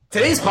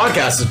Today's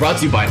podcast is brought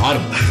to you by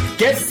Audible.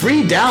 Get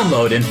free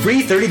download and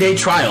free 30-day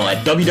trial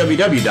at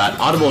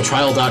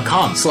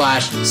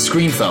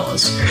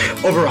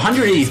www.audibletrial.com/screenfellas. Over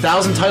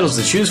 180,000 titles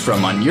to choose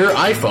from on your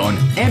iPhone,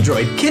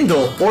 Android,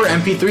 Kindle, or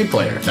MP3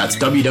 player. That's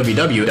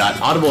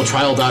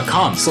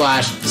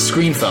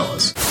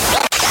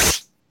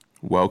www.audibletrial.com/screenfellas.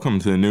 Welcome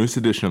to the newest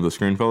edition of the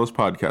Screenfellas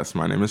podcast.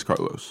 My name is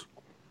Carlos.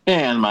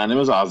 And my name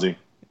is Ozzy.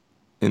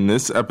 In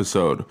this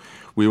episode,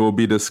 we will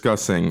be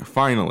discussing,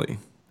 finally,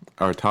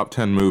 our top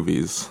 10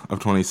 movies of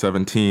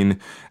 2017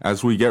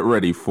 as we get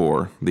ready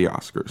for the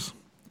Oscars.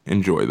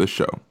 Enjoy the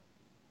show.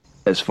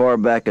 As far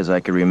back as I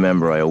can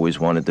remember, I always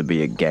wanted to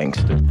be a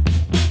gangster.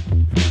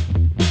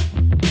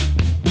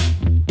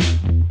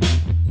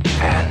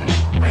 And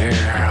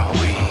here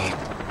we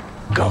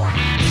go.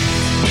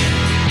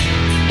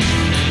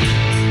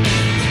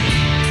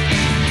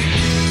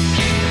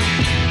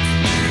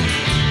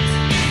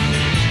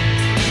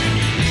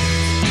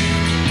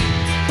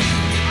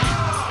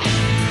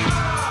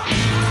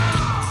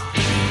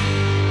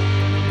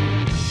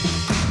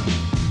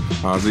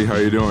 Ozzy, how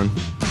you doing?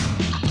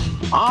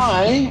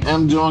 I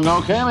am doing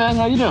okay, man.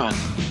 How you doing?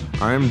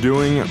 I am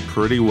doing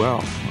pretty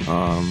well. We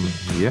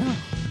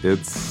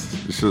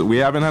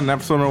haven't had an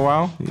episode in a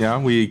while. Yeah,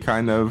 we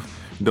kind of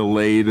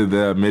delayed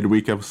the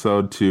midweek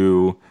episode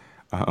to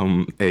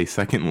a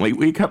second late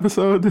week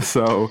episode,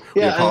 so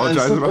we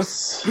apologize about.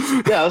 Let's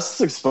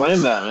just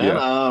explain that, man.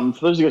 Yeah.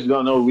 For those of you guys who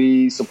don't know,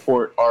 we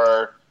support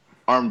our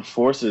armed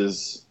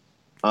forces.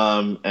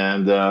 I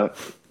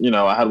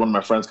had one of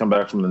my friends come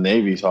back from the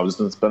Navy, so I've just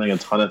been spending a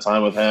ton of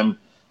time with him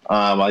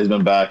while he's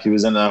been back. He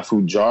was in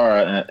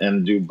Fujairah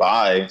in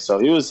Dubai, so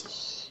he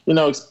was,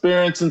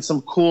 experiencing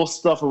some cool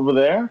stuff over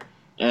there,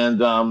 and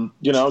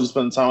just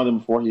spending time with him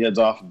before he heads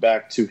off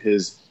back to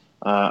his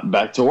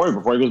back to work,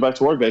 before he goes back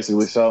to work,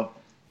 basically. So,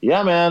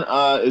 yeah, man,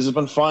 it's just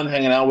been fun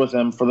hanging out with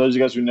him. For those of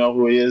you guys who know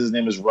who he is, his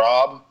name is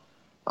Rob,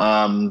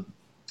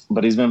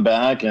 but he's been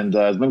back, and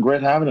it's been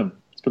great having him.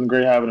 It's been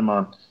great having him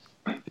on.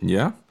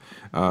 Yeah.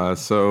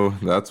 So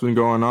that's been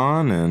going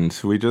on, and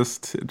it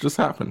just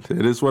happened.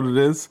 It is what it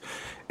is.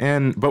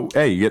 But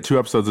hey, you get 2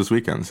 episodes this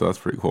weekend, so that's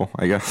pretty cool,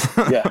 I guess.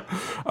 Yeah.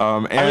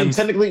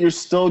 Technically you're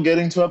still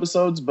getting 2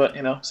 episodes, but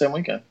same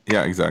weekend.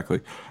 Yeah, exactly.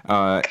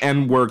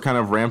 And we're kind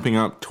of ramping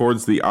up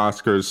towards the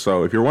Oscars.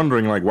 So if you're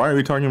wondering, why are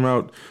we talking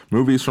about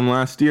movies from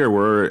last year?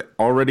 We're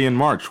already in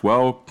March.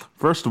 Well,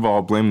 first of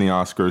all, blame the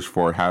Oscars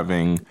for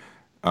having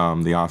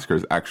the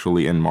Oscars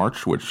actually in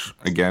March, which,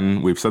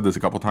 again, we've said this a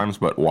couple times,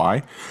 but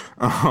why?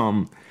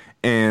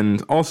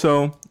 And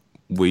also,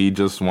 we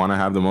just want to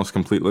have the most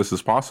complete list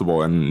as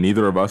possible, and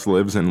neither of us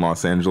lives in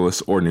Los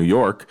Angeles or New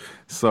York,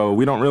 so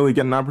we don't really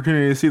get an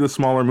opportunity to see the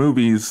smaller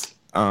movies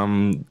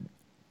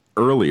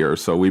earlier,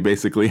 so we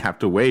basically have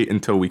to wait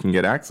until we can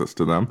get access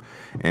to them,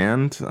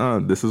 and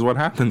this is what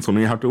happens when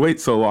we have to wait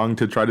so long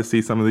to try to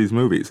see some of these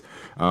movies.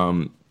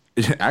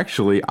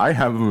 Actually, I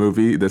have a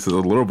movie. This is a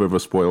little bit of a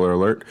spoiler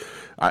alert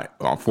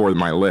for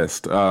my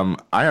list. I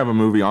have a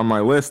movie on my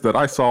list that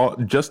I saw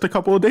just a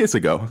couple of days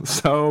ago.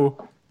 So,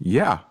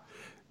 yeah,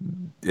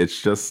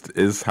 it's just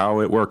is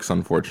how it works,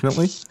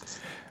 unfortunately.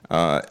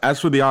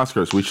 As for the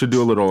Oscars, we should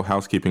do a little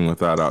housekeeping with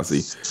that,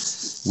 Ozzy.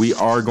 We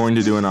are going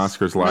to do an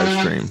Oscars live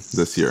stream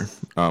this year.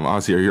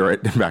 Ozzy, are you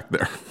right back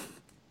there?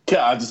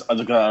 Yeah, I just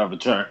got out of a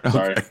chair.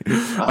 Sorry.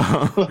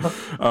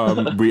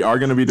 Okay. We are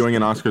going to be doing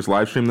an Oscars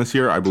live stream this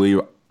year. I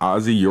believe,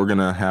 Ozzy, you're going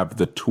to have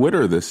the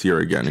Twitter this year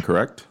again,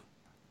 correct?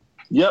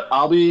 Yep,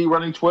 I'll be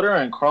running Twitter,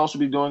 and Carl should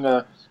be doing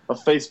a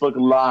Facebook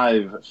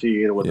Live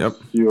feed with a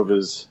few of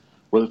his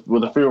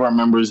with a few of our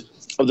members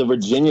of the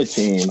Virginia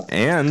team.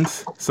 And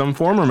some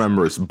former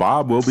members.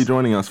 Bob will be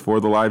joining us for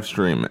the live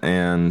stream,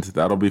 and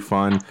that'll be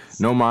fun.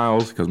 No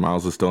Miles, because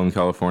Miles is still in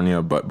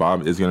California, but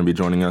Bob is going to be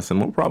joining us,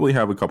 and we'll probably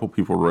have a couple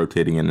people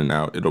rotating in and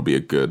out. It'll be a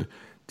good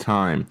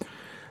time.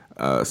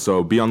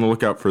 So be on the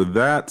lookout for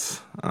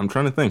that. I'm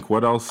trying to think,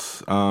 what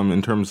else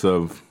in terms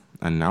of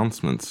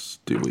announcements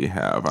do we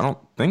have? I don't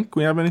think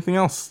we have anything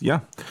else. Yeah.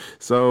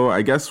 So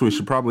I guess we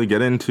should probably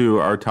get into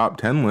our top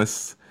 10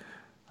 lists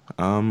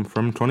from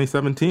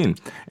 2017.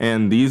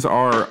 And these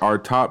are our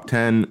top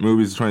 10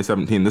 movies of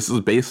 2017. This is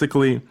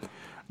basically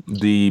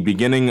the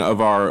beginning of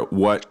our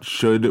what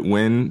should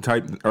win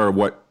type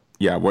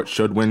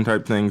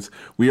things.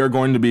 We are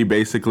going to be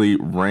basically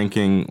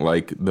ranking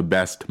the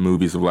best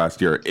movies of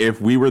last year. If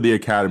we were the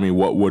Academy,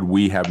 what would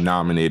we have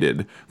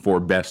nominated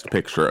for Best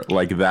Picture?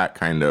 That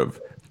kind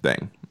of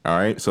thing. All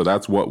right. So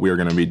that's what we're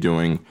going to be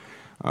doing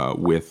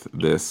with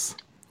this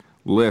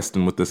list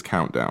and with this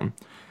countdown.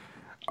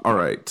 All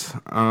right.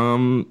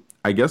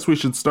 I guess we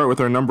should start with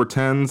our number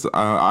 10s.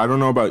 I don't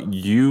know about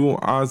you,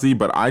 Ozzy,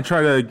 but I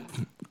try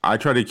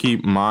to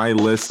keep my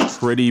list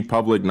pretty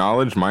public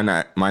knowledge. Mine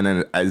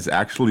is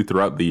actually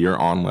throughout the year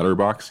on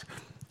Letterboxd.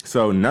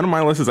 So none of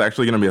my list is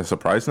actually going to be a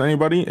surprise to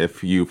anybody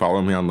if you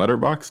follow me on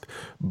Letterboxd,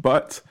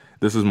 but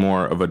this is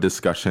more of a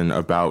discussion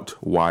about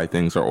why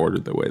things are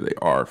ordered the way they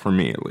are, for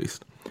me at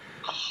least.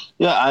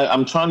 Yeah,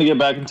 I'm trying to get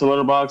back into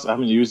Letterboxd. I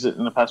haven't used it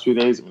in the past few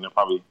days. I mean, I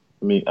probably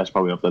I should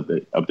probably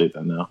update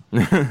that now.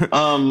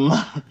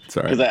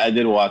 Sorry. Because I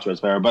did watch Red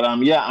Sparrow, but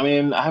yeah, I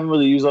mean, I haven't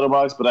really used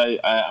Letterboxd, but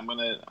I'm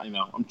gonna,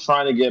 I'm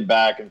trying to get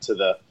back into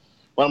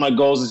one of my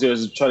goals this year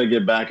is to try to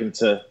get back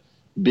into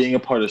being a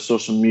part of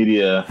social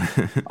media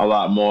a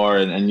lot more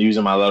and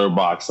using my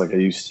Letterboxd like I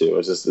used to.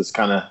 It's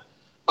kind of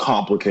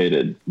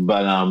complicated,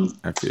 but I'm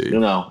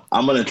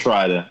gonna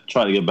try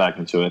to get back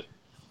into it.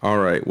 All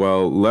right,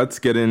 well, let's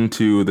get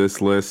into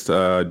this list.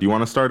 Do you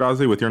want to start,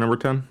 Ozzy, with your number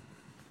 10?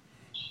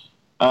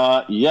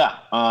 Yeah.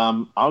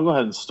 I'll go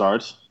ahead and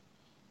start.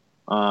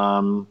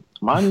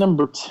 My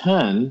number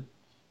 10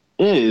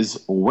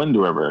 is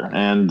Wind River,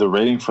 and the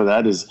rating for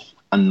that is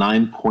a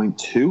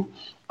 9.2.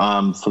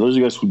 For those of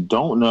you guys who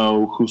don't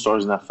know who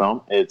stars in that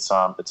film, it's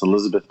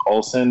Elizabeth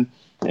Olsen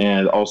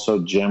and also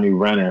Jeremy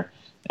Renner.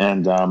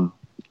 And I'm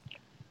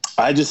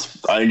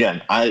just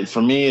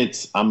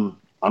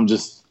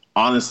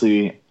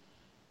honestly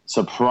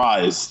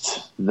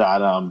surprised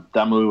that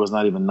that movie was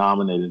not even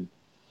nominated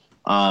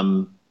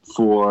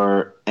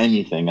for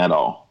anything at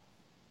all.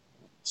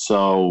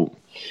 So,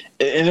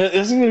 and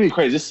this is going to be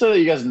crazy. Just so that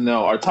you guys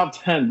know, our top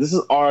 10, this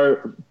is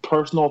our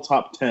personal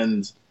top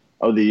 10s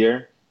of the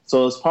year.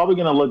 So it's probably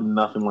going to look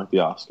nothing like the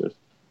Oscars.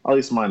 At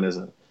least mine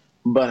isn't.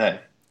 But hey.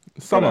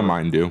 Some of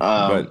mine do,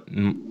 but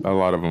a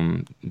lot of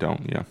them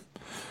don't, yeah.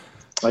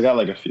 I got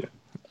like a few.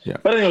 Yeah.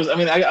 But anyways, I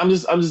mean,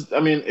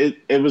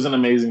 it was an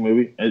amazing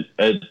movie.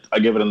 I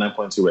give it a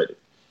 9.2 rating.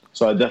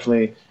 So I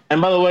definitely,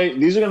 and by the way,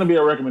 these are going to be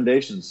our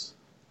recommendations.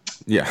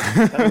 Yeah.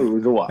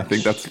 To watch. I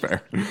think that's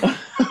fair.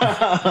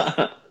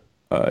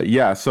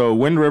 Yeah, so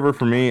Wind River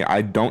for me,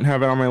 I don't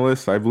have it on my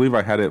list. I believe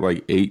I had it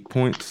like 8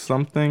 point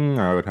something.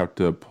 I would have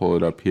to pull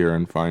it up here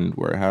and find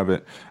where I have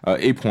it.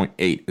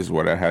 8.8 is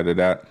what I had it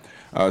at.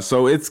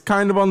 So it's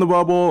kind of on the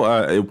bubble.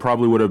 It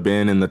probably would have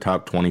been in the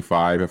top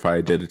 25 if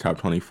I did a top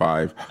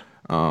 25.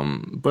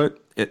 But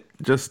it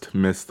just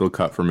missed the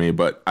cut for me.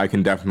 But I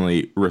can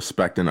definitely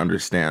respect and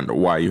understand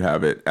why you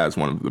have it as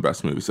one of the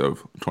best movies of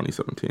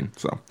 2017.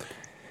 So,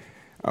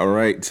 all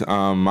right,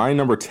 my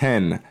number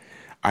 10.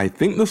 I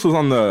think this was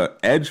on the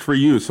edge for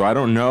you, so I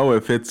don't know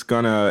if it's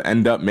going to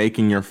end up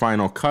making your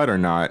final cut or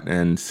not,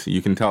 and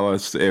you can tell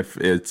us if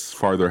it's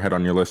farther ahead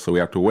on your list, so we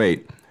have to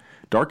wait.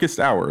 Darkest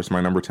Hour is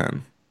my number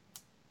 10.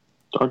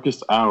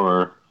 Darkest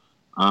Hour.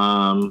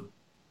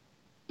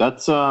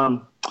 That's,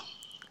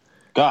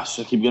 gosh,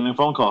 I keep getting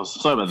phone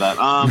calls. Sorry about that.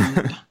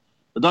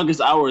 The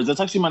Darkest Hour, that's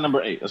actually my number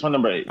 8. That's my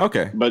number 8.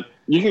 Okay. But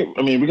we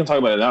can talk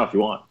about it now if you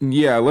want.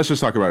 Yeah, let's just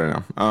talk about it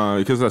now,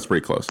 because that's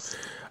pretty close.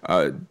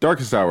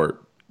 Darkest Hour.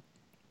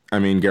 I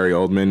mean, Gary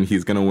Oldman,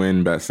 he's going to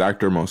win Best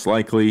Actor most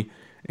likely,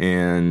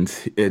 and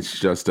it's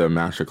just a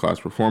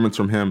masterclass performance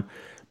from him.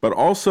 But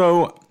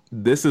also,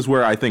 this is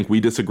where I think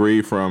we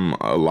disagree from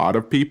a lot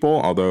of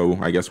people, although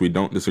I guess we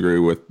don't disagree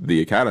with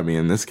the Academy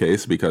in this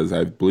case, because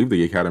I believe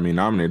the Academy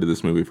nominated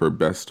this movie for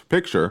Best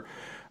Picture.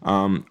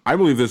 I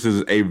believe this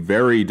is a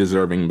very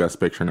deserving Best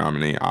Picture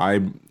nominee.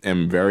 I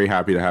am very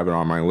happy to have it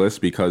on my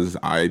list because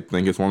I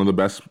think it's one of the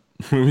best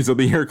movies of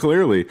the year,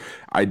 clearly.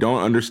 I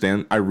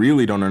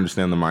really don't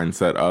understand the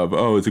mindset of,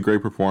 oh, it's a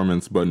great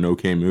performance, but an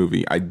okay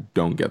movie. I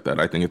don't get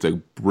that. I think it's a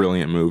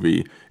brilliant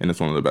movie, and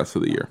it's one of the best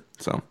of the year.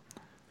 So,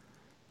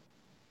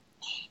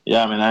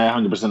 yeah, I mean, I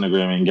 100%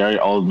 agree. I mean, Gary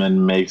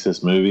Oldman makes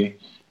this movie,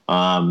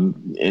 and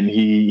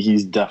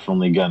he's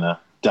definitely gonna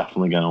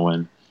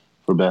win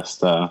for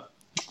best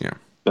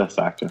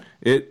actor.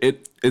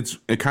 It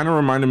kind of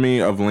reminded me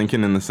of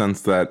Lincoln in the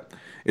sense that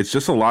it's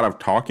just a lot of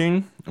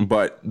talking,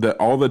 but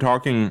all the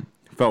talking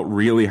felt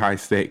really high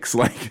stakes.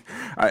 Like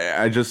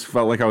I just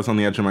felt like I was on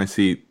the edge of my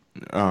seat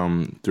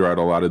throughout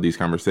a lot of these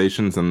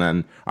conversations. And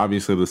then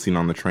obviously the scene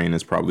on the train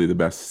is probably the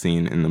best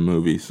scene in the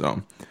movie.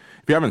 So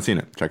if you haven't seen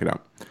it, check it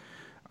out.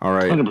 All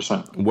right.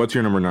 100%. What's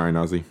your number 9,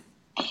 Ozzy?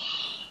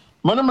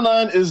 My number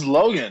 9 is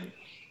Logan.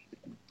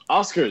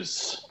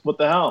 Oscars. What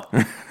the hell?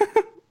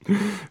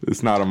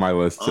 It's not on my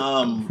list.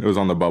 It was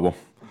on the bubble.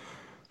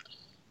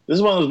 This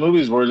is one of those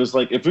movies where just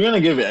like, if you're going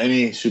to give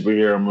any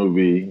superhero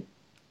movie,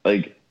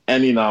 like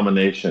any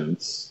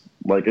nominations,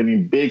 like any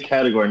big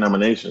category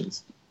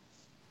nominations,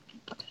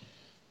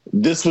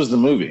 this was the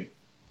movie.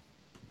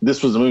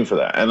 This was the movie for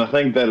that. And I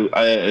think that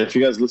if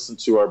you guys listen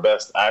to our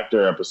Best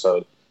Actor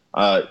episode,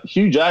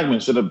 Hugh Jackman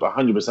should have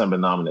 100%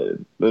 been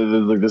nominated.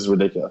 This is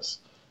ridiculous.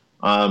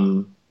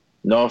 No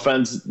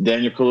offense,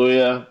 Daniel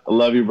Kaluuya, I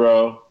love you,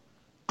 bro.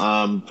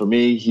 For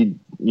me,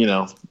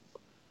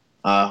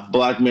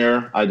 Black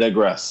Mirror, I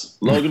digress.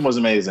 Logan was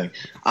amazing.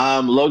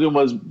 Logan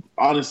was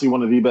honestly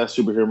one of the best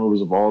superhero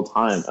movies of all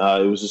time.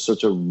 It was just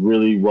such a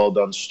really well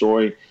done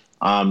story.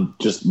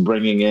 Just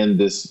bringing in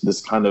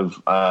this kind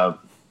of,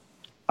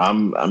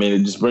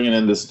 just bringing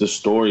in this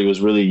story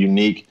was really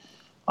unique.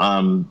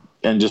 And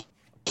just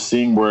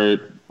seeing where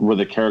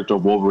the character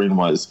of Wolverine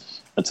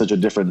was at such a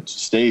different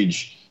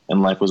stage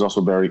in life was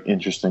also very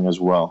interesting as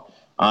well.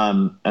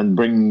 And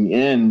bringing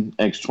in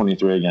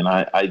X-23 again,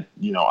 I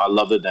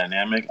love the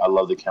dynamic. I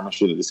love the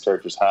chemistry that these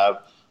characters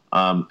have.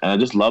 And I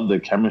just love the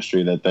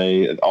chemistry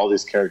that all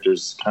these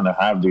characters kind of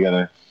have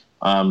together.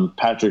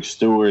 Patrick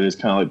Stewart is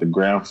kind of like the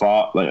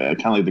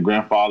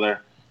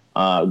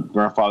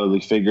grandfatherly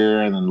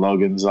figure, and then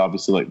Logan's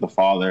obviously like the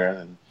father,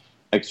 and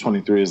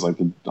X-23 is like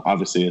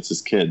obviously it's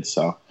his kid.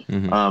 So,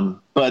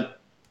 but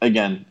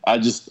again,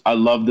 I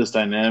love this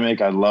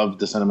dynamic. I love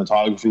the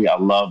cinematography. I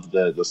love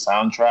the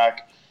soundtrack,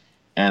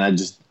 and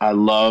I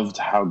loved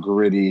how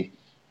gritty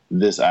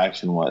this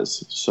action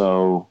was.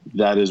 So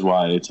that is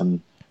why it's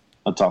on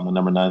the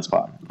number 9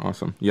 spot.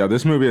 Awesome. Yeah,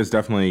 this movie is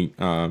definitely.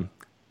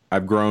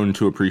 I've grown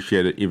to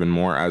appreciate it even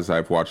more as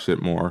I've watched it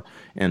more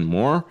and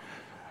more.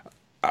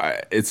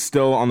 It's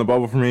still on the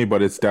bubble for me,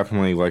 but it's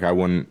definitely like I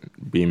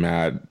wouldn't be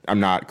mad.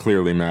 I'm not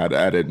clearly mad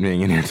at it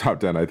being in your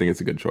top 10. I think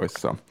it's a good choice.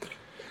 So,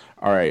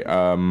 all right,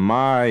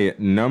 my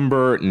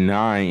number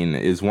 9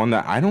 is one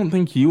that I don't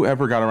think you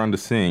ever got around to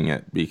seeing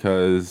it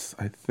because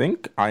I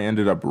think I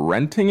ended up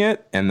renting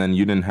it and then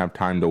you didn't have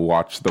time to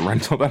watch the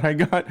rental that I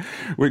got,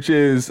 which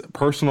is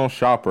Personal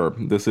Shopper.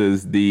 This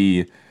is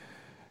the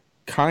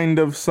kind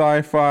of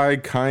sci-fi,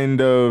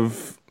 kind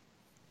of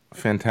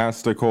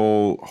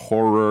fantastical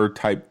horror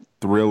type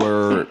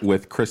thriller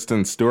with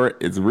Kristen Stewart.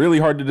 It's really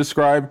hard to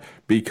describe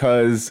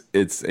because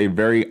it's a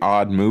very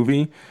odd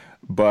movie,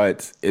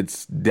 but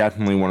it's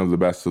definitely one of the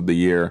best of the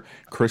year.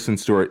 Kristen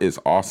Stewart is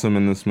awesome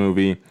in this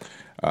movie.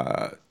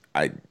 I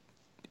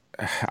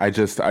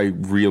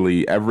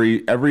really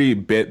every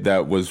bit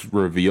that was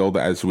revealed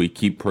as we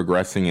keep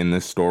progressing in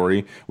this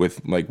story with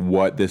like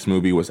what this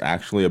movie was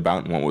actually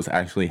about and what was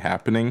actually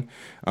happening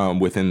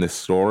within this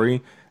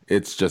story,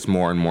 it's just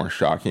more and more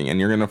shocking. And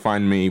you're going to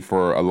find me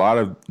for a lot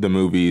of the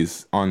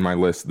movies on my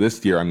list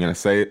this year, I'm going to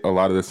say a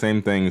lot of the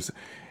same things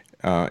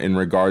in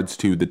regards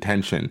to the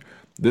tension.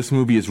 This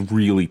movie is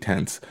really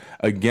tense.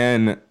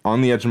 Again, on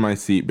the edge of my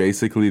seat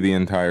basically the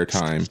entire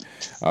time.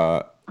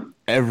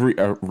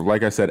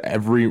 Like I said,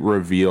 every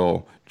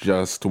reveal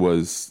just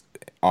was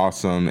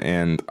awesome,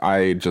 and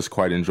I just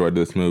quite enjoyed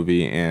this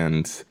movie.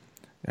 And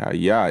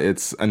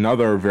it's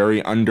another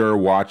very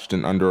underwatched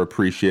and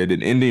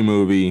underappreciated indie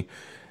movie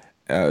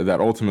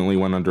that ultimately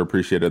went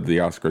underappreciated at the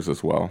Oscars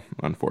as well,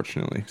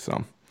 unfortunately.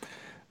 So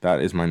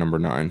that is my number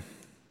 9.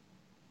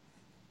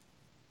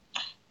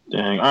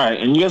 Dang. All right,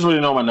 and you guys already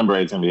know my number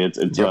 8 is gonna be.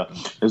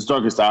 It's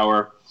Darkest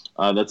Hour.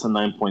 That's a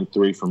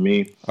 9.3 for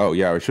me. Oh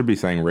yeah, I should be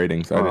saying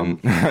ratings. I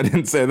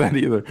didn't say that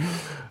either.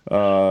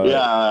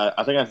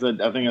 I think I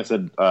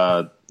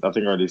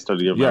already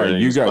started giving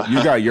ratings.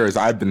 you got yours.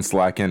 I've been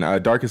slacking.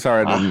 Darkest Hour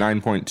at a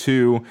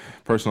 9.2.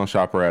 Personal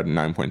Shopper at a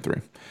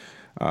 9.3.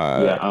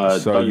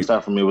 Darkest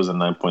Hour for me was a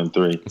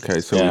 9.3. Okay,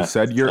 so we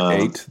said your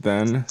 8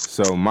 then.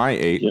 So my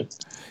 8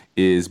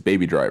 is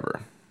Baby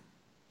Driver.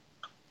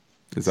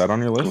 Is that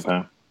on your list?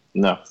 Okay.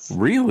 No.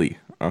 Really?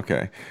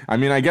 Okay. I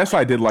mean, I guess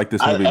I did like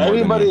this movie more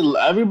everybody, than you.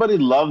 Everybody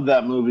loved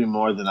that movie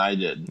more than I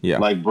did. Yeah.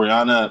 Like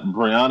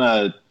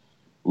Brianna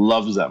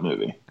loves that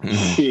movie.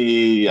 I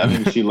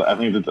think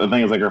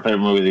it's like her favorite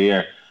movie of the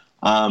year.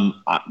 I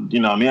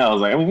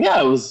was like, it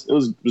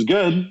was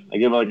good. I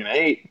gave it like an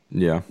 8.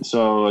 Yeah.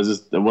 So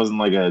it wasn't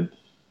like a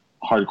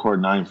hardcore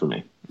 9 for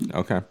me.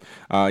 Okay.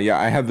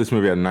 I have this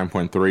movie at a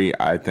 9.3.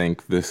 I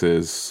think this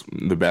is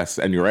the best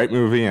And You're Right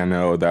movie. I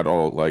know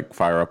that'll like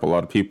fire up a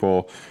lot of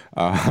people,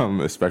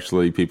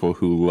 especially people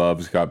who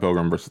love Scott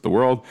Pilgrim vs. the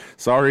World.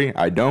 Sorry,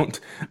 I don't.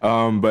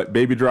 But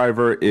Baby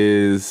Driver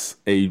is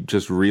a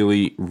just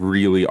really,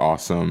 really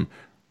awesome,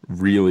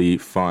 really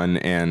fun,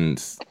 and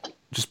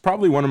just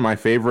probably one of my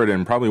favorite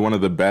and probably one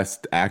of the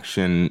best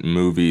action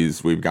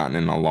movies we've gotten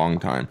in a long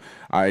time.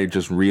 I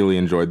just really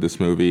enjoyed this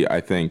movie. I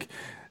think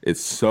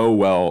it's so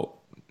well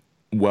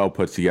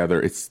put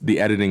together. The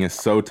editing is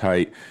so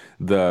tight.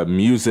 The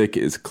music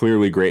is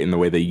clearly great, and the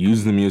way they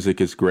use the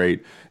music is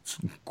great. It's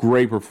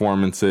great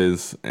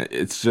performances.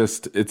 It's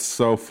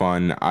so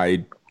fun.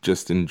 I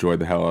just enjoyed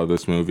the hell out of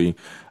this movie.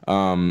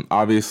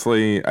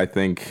 Obviously, I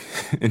think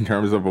in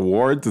terms of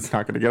awards, it's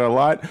not going to get a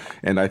lot,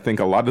 and I think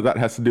a lot of that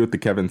has to do with the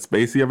Kevin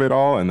Spacey of it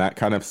all, and that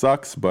kind of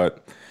sucks,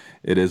 but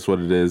it is what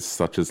it is.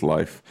 Such is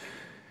life.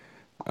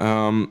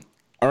 All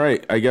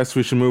right, I guess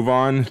we should move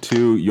on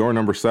to your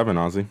number 7,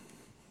 Ozzy.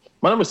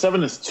 My number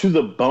 7 is To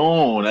the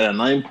Bone at a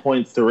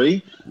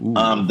 9.3.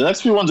 The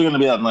next few ones are going to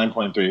be at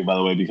 9.3, by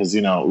the way, because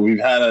we've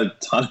had a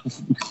ton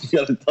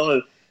of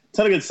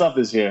good stuff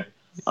this year.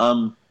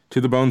 To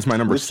the Bone's my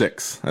number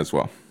 6 as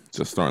well.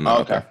 Just throwing that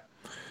out there.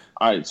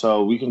 All right,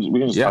 so we can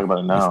just talk about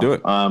it now. Let's do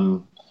it.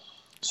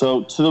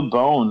 So To the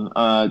Bone,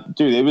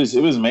 dude, it was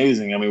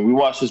amazing. I mean, we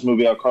watched this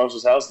movie at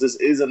Carlos's house. This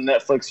is a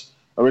Netflix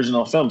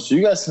original film, so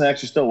you guys can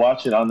actually still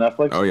watch it on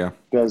Netflix. Oh yeah,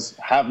 you guys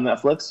have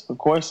Netflix, of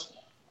course.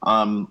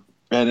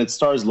 And it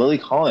stars Lily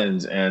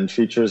Collins and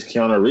features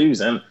Keanu Reeves.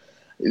 And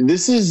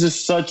this is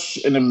just such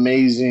an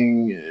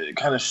amazing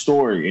kind of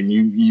story. And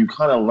you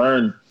kind of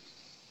learn,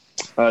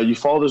 you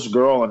follow this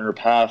girl on her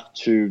path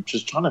to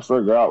just trying to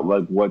figure out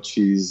like what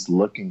she's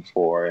looking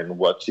for and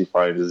what she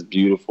finds is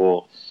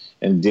beautiful,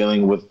 and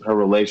dealing with her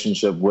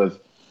relationship with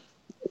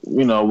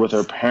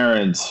her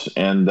parents,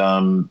 and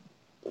her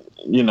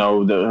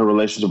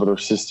relationship with her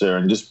sister,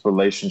 and just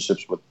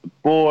relationships with the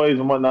boys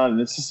and whatnot. And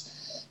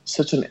it's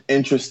such an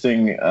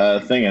interesting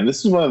thing, and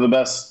this is one of the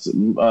best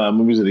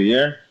movies of the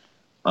year.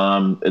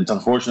 It's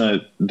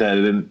unfortunate that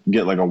it didn't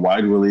get like a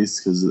wide release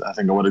because I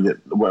think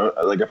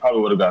I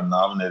probably would have gotten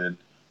nominated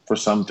for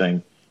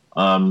something.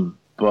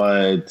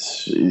 But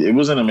it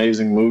was an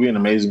amazing movie, an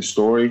amazing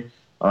story,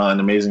 an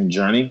amazing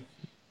journey.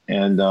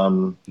 And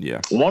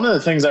one of the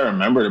things I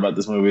remembered about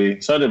this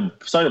movie, sorry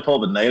to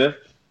pull up a negative,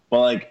 but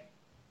like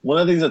one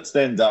of the things that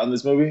stands out in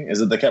this movie is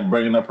that they kept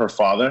bringing up her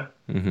father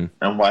and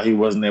why he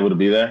wasn't able to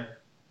be there.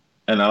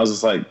 And I was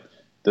just like,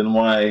 then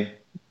why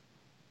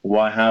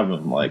have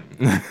him? Like,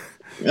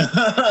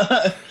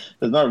 there's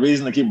no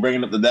reason to keep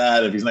bringing up the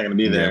dad if he's not going to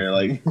be there.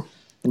 Like,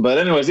 but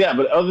anyways,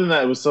 but other than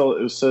that, it was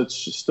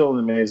still an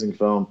amazing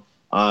film.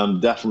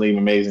 Definitely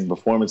amazing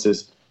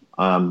performances.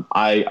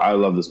 I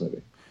love this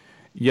movie.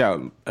 Yeah,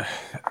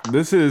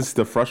 this is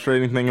the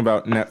frustrating thing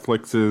about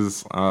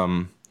Netflix's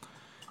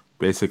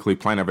basically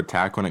plan of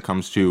attack when it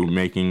comes to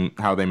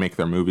how they make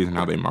their movies and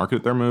how they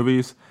market their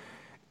movies.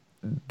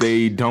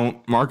 They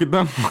don't market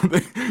them.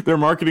 Their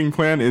marketing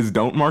plan is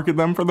don't market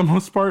them for the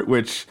most part,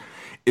 which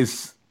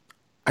is,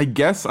 I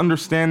guess,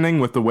 understanding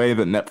with the way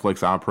that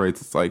Netflix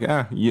operates. It's like,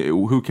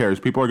 who cares?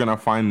 People are going to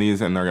find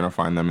these and they're going to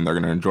find them and they're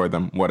going to enjoy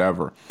them,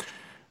 whatever.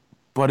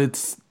 But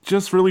it's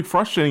just really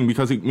frustrating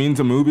because it means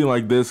a movie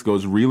like this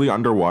goes really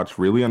underwatched,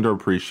 really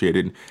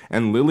underappreciated,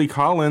 and Lily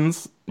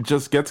Collins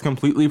just gets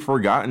completely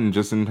forgotten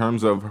just in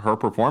terms of her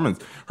performance.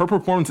 Her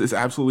performance is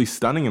absolutely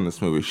stunning in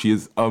this movie. She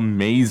is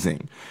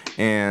amazing.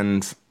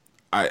 And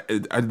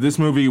this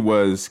movie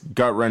was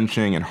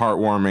gut-wrenching and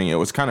heartwarming. It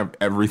was kind of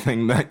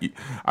everything that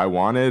I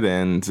wanted,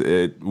 and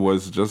it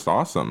was just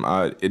awesome.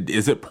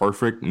 Is it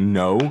perfect?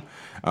 No.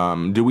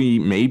 Do we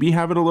maybe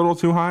have it a little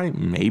too high?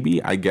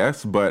 Maybe, I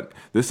guess. But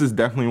this is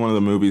definitely one of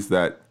the movies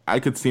that I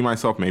could see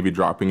myself maybe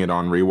dropping it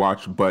on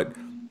rewatch, but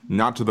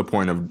not to the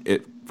point of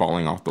it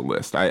falling off the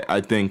list.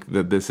 I think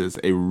that this is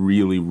a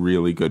really,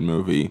 really good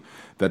movie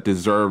that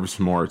deserves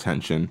more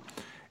attention.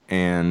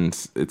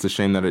 And it's a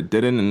shame that it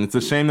didn't. And it's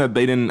a shame that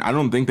they didn't. I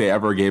don't think they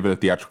ever gave it a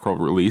theatrical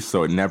release,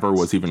 so it never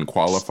was even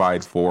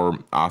qualified for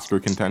Oscar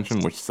contention,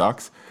 which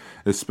sucks,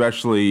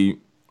 especially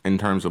in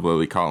terms of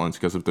Lily Collins,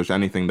 because if there's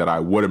anything that I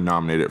would have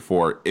nominated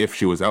for if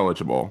she was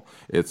eligible,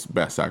 it's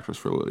Best Actress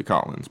for Lily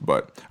Collins.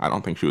 But I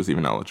don't think she was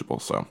even eligible,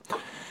 so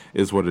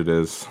is what it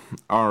is.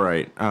 All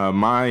right.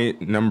 My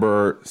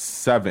number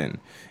 7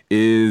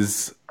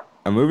 is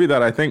a movie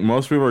that I think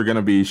most people are going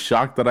to be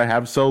shocked that I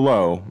have so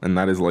low, and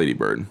that is Lady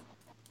Bird.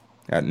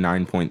 At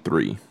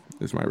 9.3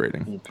 is my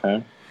rating.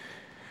 Okay.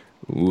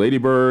 Lady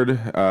Bird,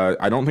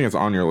 I don't think it's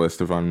on your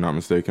list if I'm not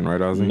mistaken, right,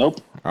 Ozzy? Nope.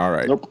 All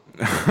right. Nope.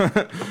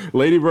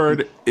 Lady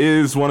Bird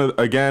is one of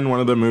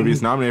the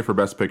movies nominated for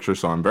Best Picture,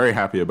 so I'm very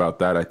happy about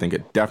that. I think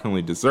it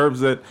definitely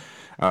deserves it.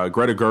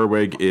 Greta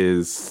Gerwig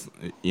is,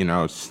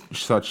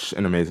 such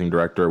an amazing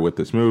director with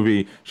this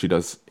movie. She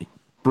does a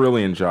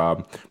brilliant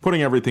job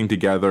putting everything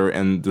together,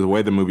 and the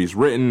way the movie's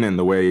written and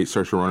the way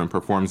Saoirse Ronan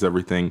performs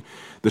everything.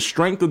 The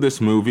strength of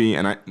this movie,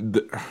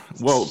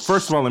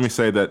 first of all, let me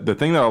say that the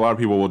thing that a lot of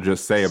people will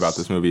just say about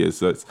this movie is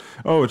that,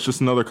 it's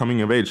just another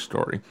coming-of-age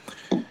story.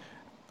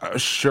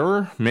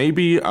 Sure,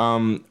 maybe.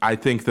 I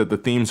think that the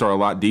themes are a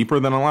lot deeper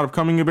than a lot of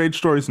coming-of-age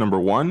stories, number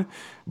one.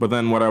 But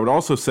then what I would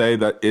also say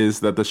is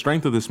that the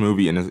strength of this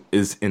movie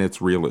is in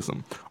its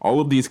realism. All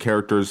of these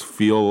characters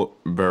feel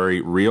very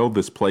real.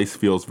 This place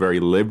feels very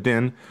lived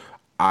in.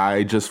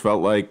 I just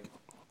felt like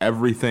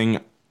everything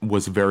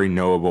was very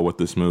knowable with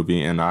this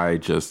movie, and I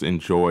just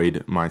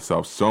enjoyed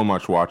myself so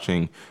much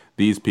watching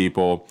these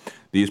people,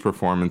 these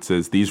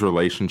performances, these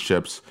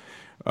relationships,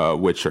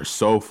 which are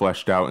so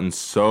fleshed out and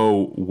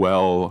so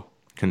well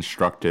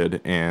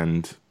constructed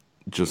and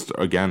just,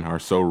 again, are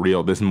so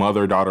real. This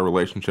mother-daughter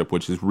relationship,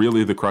 which is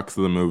really the crux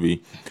of the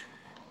movie,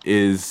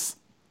 it's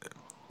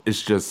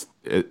just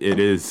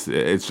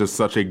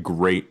such a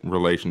great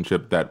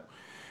relationship that,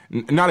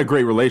 not a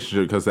great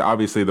relationship because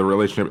obviously the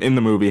relationship in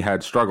the movie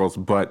had struggles,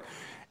 but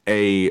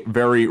a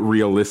very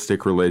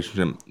realistic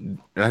relationship.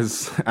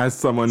 As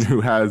someone who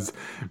has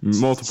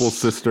multiple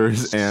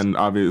sisters and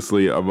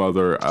obviously a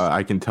mother,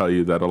 I can tell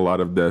you that a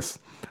lot of this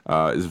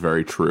is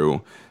very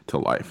true to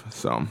life.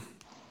 So,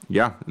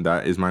 yeah,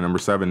 that is my number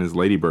 7 is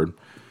Lady Bird.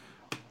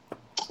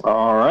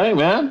 All right,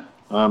 man.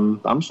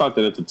 I'm shocked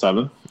that it's at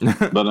 7,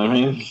 but I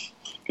mean,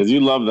 because you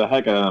love the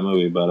heck out of that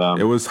movie.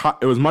 But it was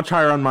much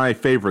higher on my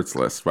favorites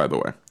list, by the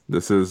way.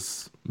 This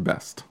is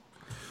best.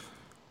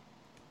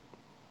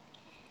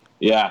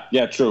 Yeah,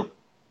 true.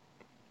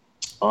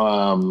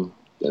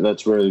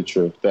 That's really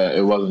true. That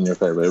it wasn't your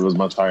favorite. It was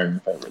much higher in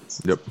your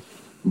favorites. Yep.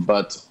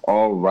 But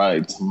all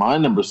right, my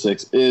number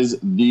 6 is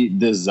The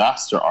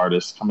Disaster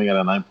Artist, coming at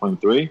a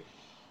 9.3.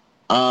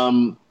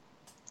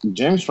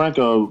 James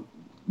Franco,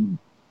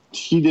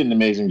 he did an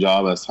amazing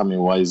job as Tommy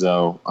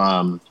Wiseau.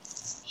 I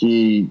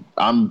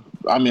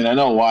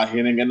know why he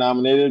didn't get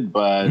nominated,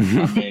 but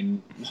he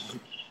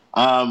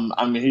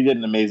did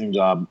an amazing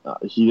job.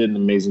 He did an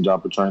amazing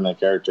job portraying that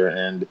character,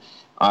 and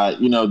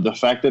the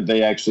fact that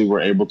they actually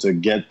were able to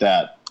get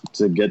that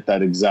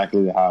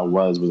exactly how it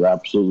was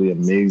absolutely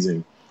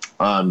amazing.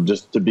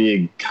 just to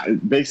be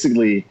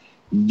basically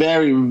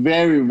very,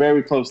 very,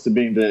 very close to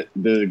being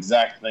the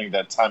exact thing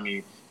that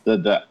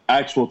the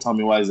actual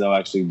Tommy Wiseau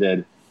actually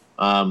did.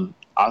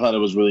 I thought it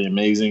was really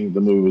amazing.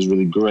 The movie was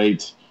really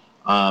great.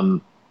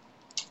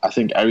 I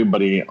think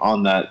everybody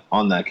on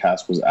that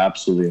cast was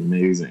absolutely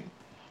amazing.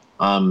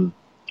 And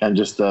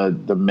just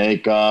the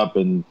makeup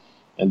and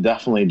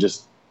definitely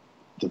just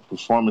the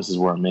performances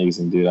were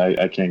amazing, dude.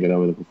 I can't get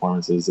over the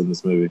performances in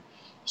this movie.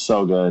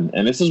 So good.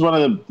 And this is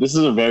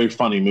a very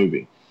funny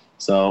movie.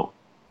 So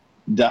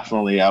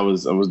definitely I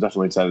was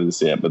definitely excited to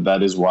see it, but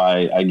that is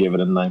why I give it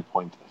a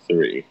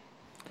 9.3.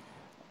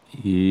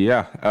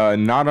 Yeah,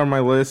 not on my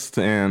list,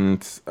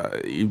 and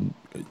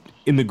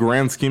in the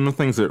grand scheme of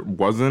things, it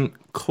wasn't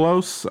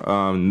close.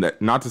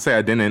 Not to say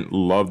I didn't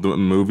love the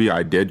movie.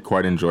 I did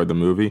quite enjoy the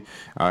movie.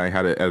 I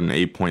had it at an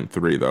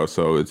 8.3, though,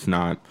 so it's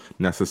not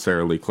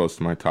necessarily close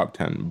to my top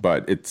 10,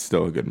 but it's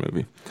still a good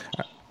movie.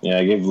 Yeah,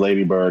 I gave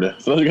Lady Bird.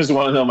 So you guys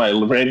want to know my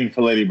rating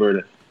for Lady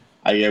Bird,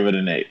 I gave it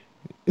an 8.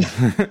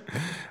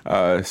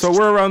 So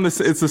we're around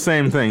this. It's the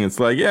same thing. It's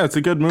like, yeah, it's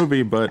a good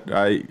movie, but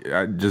I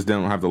just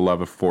don't have the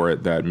love for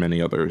it that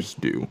many others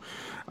do.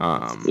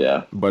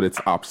 Yeah. But it's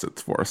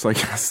opposites for us, I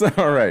guess.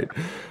 All right.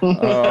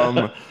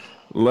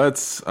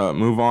 Let's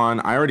move on.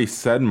 I already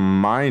said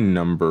my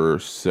number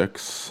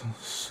 6.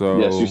 So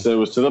yes, you said it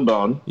was To the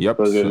Bone. Yep.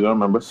 So, you don't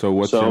remember. So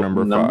what's your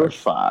number 5? Number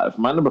 5.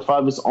 My number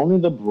 5 is Only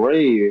the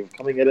Brave,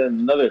 coming in at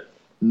another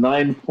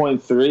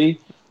 9.3.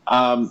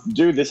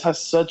 Dude, this has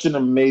such an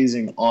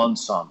amazing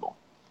ensemble.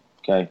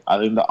 Okay, I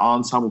think the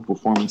ensemble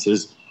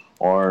performances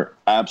are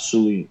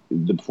absolutely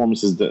the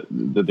performances that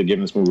they give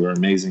in this movie are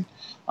amazing.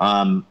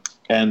 And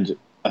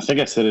I think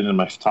I said it in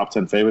my top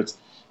 10 favorites.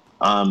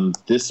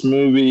 This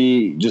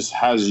movie just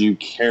has you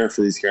care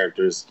for these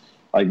characters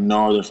like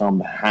no other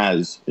film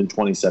has in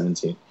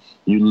 2017.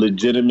 You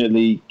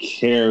legitimately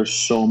care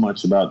so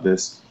much about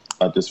this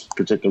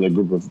particular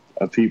group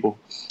of people.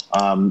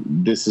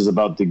 This is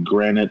about the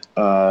Granite.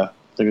 I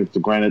think it's the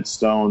Granite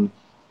Stone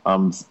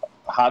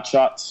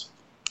hotshots.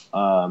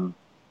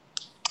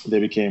 They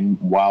became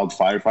wild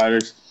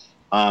firefighters,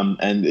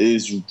 and it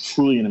is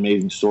truly an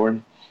amazing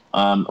story.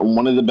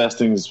 One of the best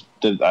things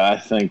that I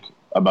think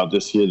about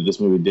this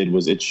movie did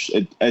was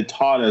it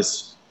taught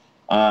us.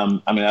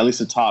 At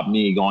least it taught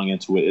me going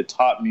into it. It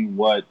taught me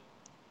what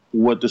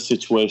the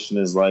situation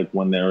is like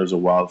when there is a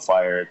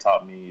wildfire. It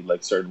taught me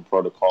like certain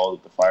protocols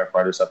that the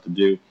firefighters have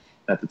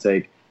to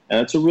take. And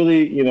it's a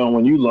really,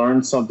 when you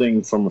learn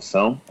something from a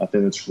film, I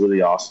think it's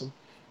really awesome.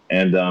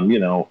 And I'm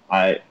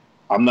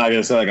not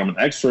gonna say like I'm an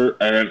expert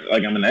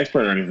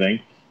or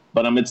anything,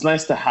 but it's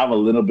nice to have a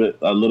little bit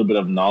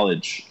of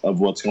knowledge of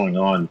what's going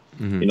on.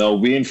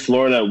 Mm-hmm. We in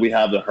Florida, we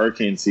have the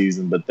hurricane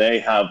season, but they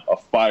have a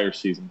fire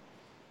season.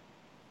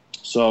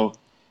 So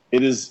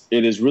it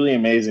is really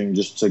amazing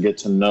just to get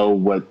to know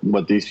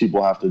what these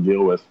people have to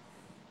deal with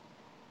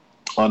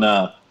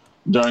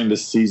during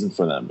this season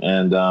for them.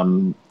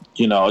 And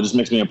it just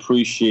makes me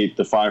appreciate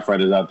the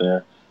firefighters out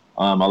there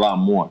a lot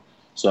more.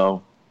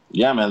 So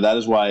yeah, man, that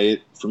is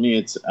why for me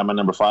it's at my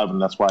number 5,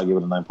 and that's why I give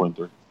it a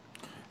 9.3.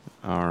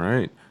 All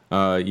right.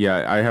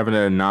 Yeah, I have it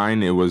at a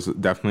 9. It was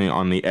definitely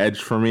on the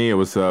edge for me. It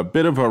was a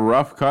bit of a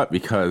rough cut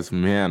because,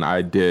 man,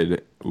 I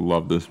did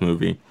love this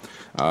movie.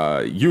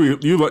 You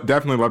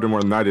definitely loved it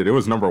more than I did. It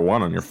was number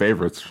 1 on your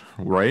favorites,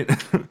 right?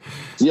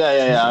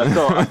 Yeah.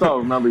 I still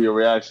remember your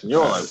reaction. You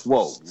were like,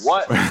 "Whoa,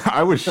 what?"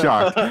 I was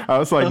shocked. I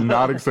was like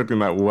not expecting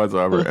that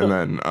whatsoever. And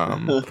then,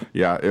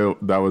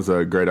 that was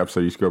a great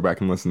episode. You should go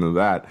back and listen to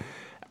that.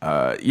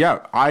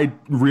 I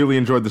really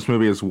enjoyed this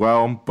movie as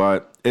well,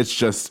 but it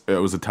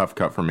was a tough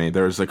cut for me.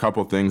 There's a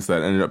couple things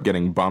that ended up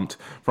getting bumped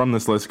from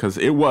this list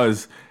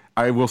because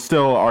I will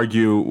still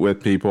argue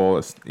with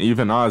people,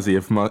 even Ozzy,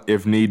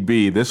 if need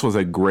be, this was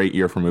a great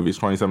year for movies.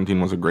 2017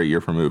 was a great year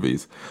for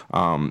movies.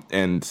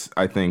 And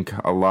I think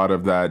a lot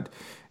of that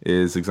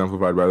is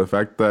exemplified by the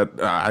fact that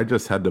I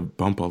just had to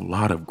bump a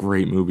lot of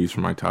great movies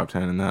from my top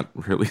 10, and that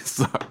really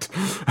sucked.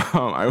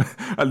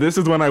 This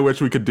is when I wish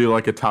we could do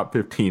like a top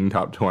 15,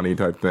 top 20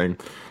 type thing.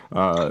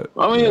 Who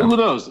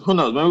knows?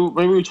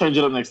 Maybe we change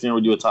it up next year and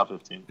we do a top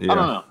 15. Yeah. I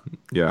don't know.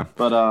 Yeah.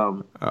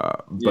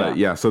 But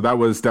yeah, so that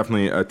was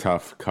definitely a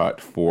tough cut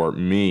for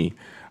me.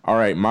 All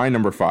right, my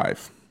number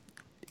 5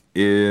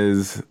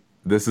 is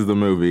this is the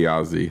movie,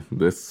 Ozzy.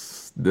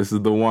 This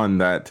is the one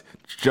that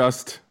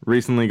just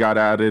recently got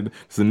added.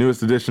 It's the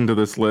newest addition to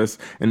this list,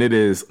 and it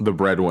is The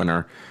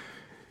Breadwinner.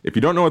 If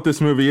you don't know what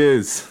this movie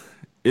is,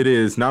 it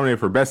is nominated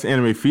for Best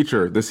Animated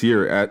Feature this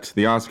year at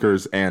the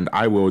Oscars, and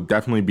I will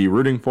definitely be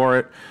rooting for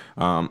it.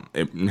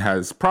 It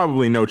has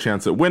probably no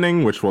chance at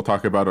winning, which we'll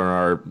talk about on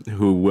our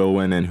Who Will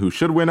Win and Who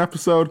Should Win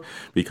episode,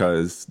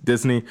 because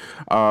Disney.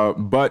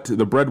 But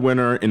The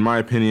Breadwinner, in my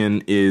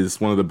opinion,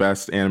 is one of the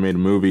best animated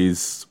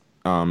movies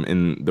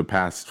in the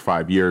past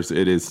 5 years.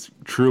 It is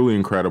truly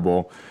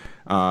incredible.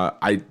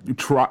 I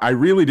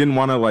really didn't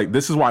want to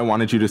this is why I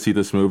wanted you to see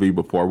this movie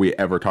before we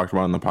ever talked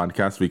about it on the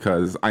podcast,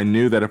 because I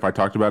knew that if I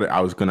talked about it,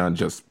 I was going to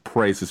just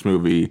praise this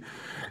movie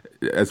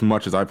as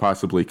much as I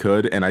possibly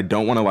could. And I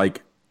don't want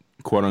to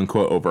quote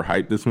unquote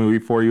overhype this movie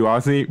for you,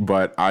 Ozzy,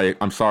 but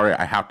I'm sorry,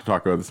 I have to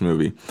talk about this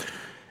movie.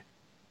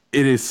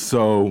 It is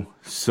so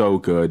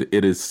good.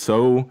 It is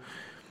so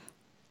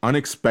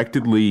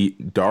unexpectedly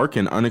dark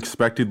and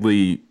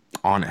unexpectedly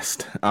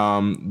honest.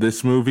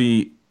 This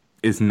movie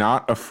is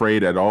not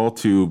afraid at all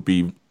to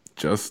be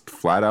just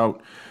flat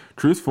out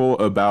truthful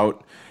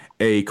about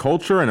a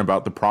culture and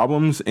about the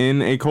problems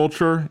in a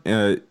culture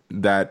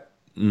that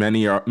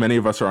many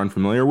of us are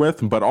unfamiliar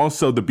with, but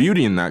also the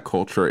beauty in that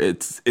culture.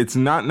 It's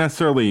not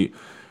necessarily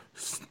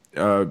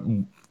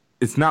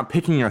it's not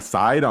picking a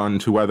side on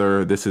to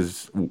whether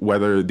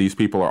these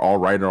people are all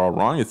right or all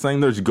wrong. It's saying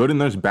there's good and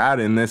there's bad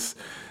in this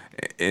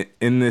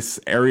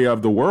area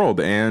of the world,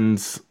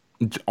 and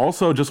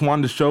also just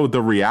wanted to show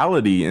the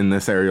reality in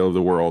this area of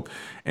the world.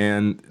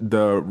 And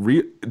the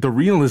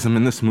realism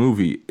in this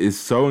movie is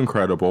so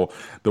incredible.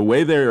 The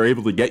way they're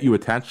able to get you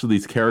attached to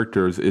these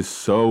characters is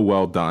so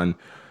well done.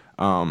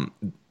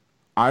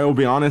 I will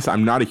be honest,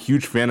 I'm not a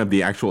huge fan of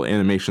the actual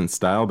animation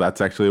style. That's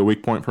actually a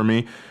weak point for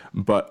me.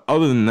 But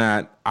other than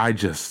that, I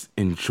just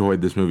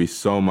enjoyed this movie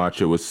so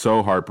much. It was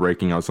so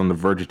heartbreaking. I was on the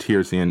verge of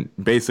tears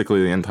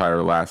basically the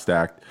entire last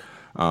act.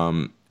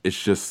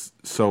 It's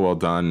just so well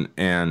done.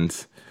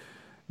 And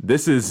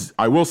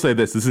I will say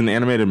this is an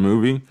animated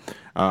movie.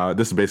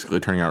 This is basically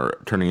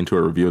turning into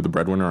a review of The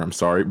Breadwinner. I'm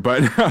sorry.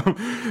 But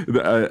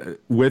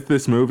with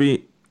this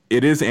movie,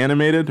 it is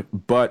animated,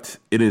 but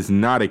it is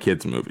not a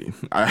kids movie.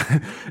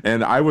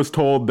 And I was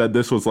told that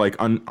this was like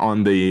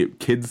on the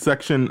kids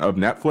section of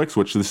Netflix,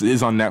 which this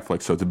is on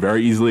Netflix, so it's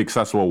very easily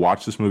accessible.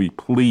 Watch this movie,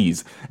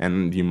 please,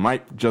 and you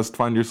might just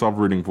find yourself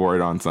rooting for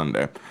it on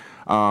Sunday.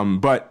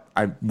 But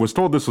I was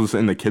told this was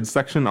in the kids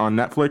section on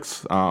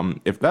Netflix.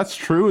 If that's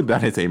true,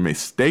 that is a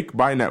mistake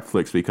by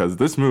Netflix, because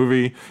this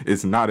movie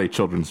is not a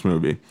children's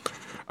movie.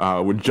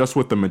 With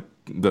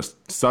the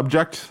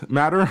subject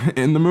matter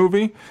in the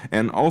movie,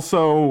 and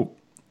also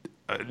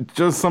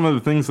just some of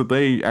the things that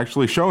they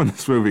actually show in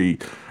this movie.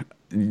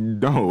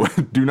 No,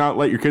 do not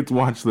let your kids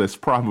watch this,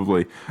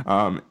 probably,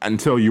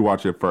 until you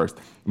watch it first.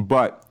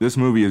 But this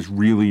movie is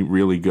really,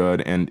 really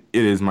good, and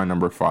it is my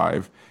number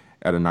 5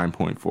 at a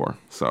 9.4.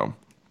 So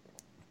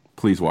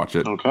please watch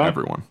it,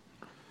 everyone.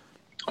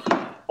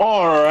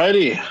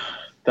 Alrighty.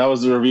 That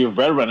was the review of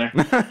Breadwinner.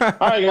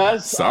 All right,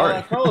 guys.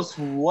 Sorry. Carlos,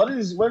 where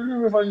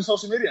can we find your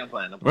social media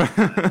plan? All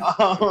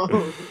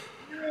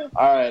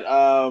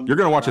right. You're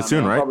going to watch it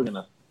soon, right? I'm going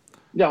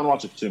to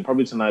watch it soon.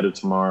 Probably tonight or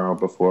tomorrow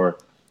before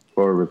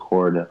we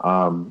record,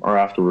 or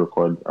after we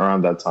record,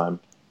 around that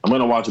time. I'm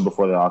going to watch it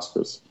before the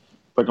Oscars.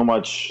 If I can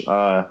watch...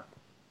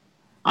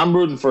 I'm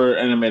rooting for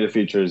animated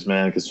features,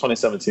 man, because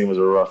 2017 was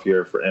a rough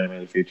year for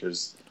animated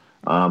features.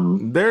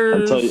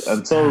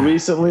 Until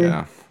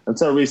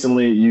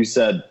recently, you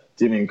said...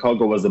 I mean,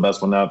 Coco was the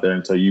best one out there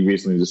until you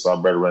recently just saw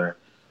Breadwinner.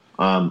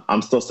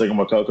 I'm still sticking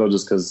with Coco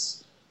just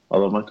because I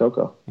love my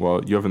Coco.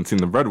 Well, you haven't seen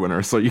The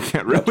Breadwinner, so you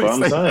can't really That's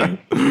what I'm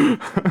saying.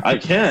 I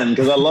can,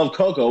 because I love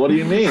Coco. What do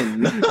you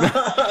mean?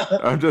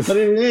 What do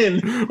you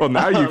mean? Well,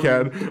 now you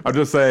can. I'm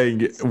just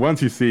saying,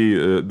 once you see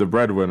The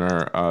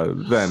Breadwinner,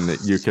 then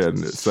you can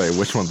say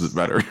which one's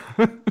better.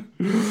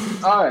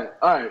 All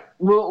right.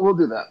 We'll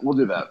do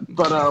that.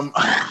 But all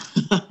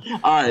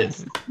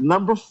right.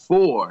 Number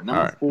 4.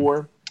 Number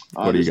 4.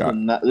 What do you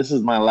got? This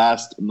is my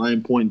last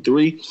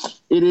 9.3.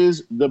 It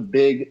is The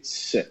Big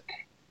Sick.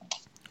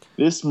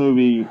 This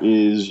movie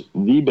is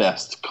the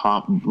best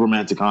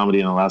romantic comedy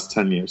in the last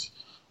 10 years.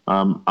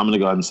 I'm going to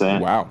go ahead and say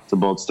it. Wow. It's a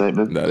bold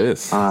statement. That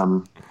is. I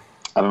don't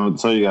know what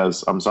to tell you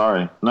guys. I'm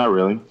sorry. Not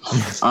really.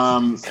 It's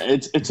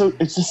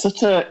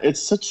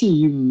such a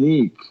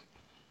unique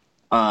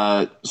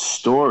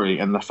story,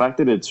 and the fact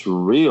that it's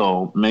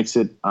real makes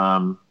it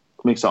all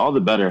the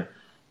better.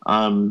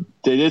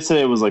 They did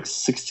say it was like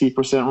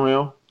 60%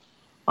 real,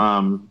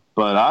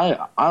 but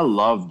I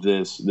love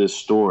this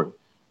story.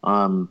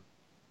 I'm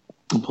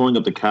pulling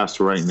up the cast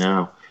right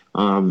now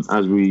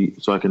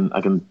so I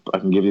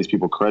can give these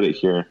people credit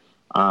here.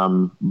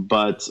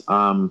 But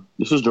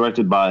this was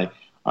directed by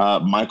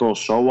Michael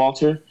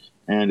Showalter,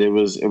 and it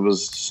was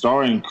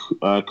starring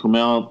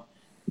Kumail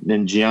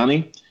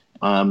Nanjiani.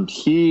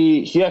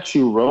 He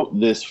actually wrote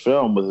this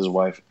film with his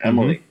wife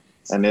Emily,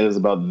 and it is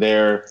about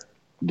their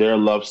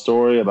love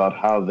story, about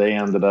how they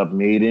ended up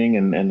meeting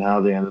and how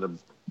they ended up,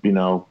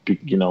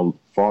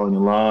 falling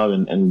in love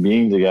and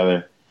being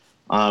together.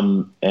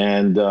 I'm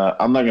not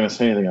going to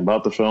say anything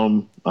about the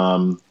film.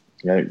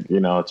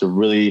 It's a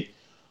really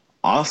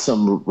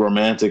awesome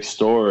romantic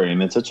story,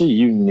 and it's such a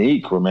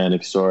unique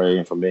romantic story,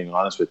 if I'm being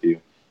honest with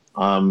you,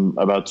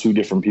 about two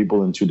different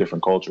people in two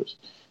different cultures.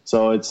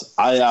 So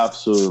I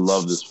absolutely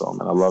love this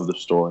film, and I love the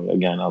story.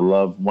 Again,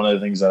 one of the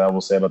things that I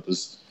will say about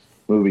this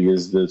movie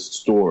is the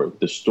story.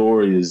 The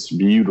story is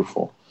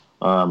beautiful.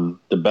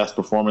 The best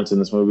performance in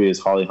this movie is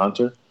Holly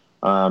Hunter.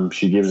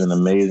 She gives an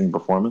amazing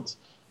performance.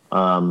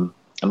 And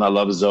I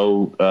love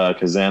Zoe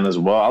Kazan as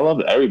well. I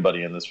love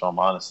everybody in this film,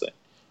 honestly.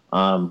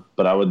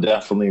 But I would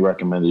definitely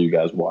recommend that you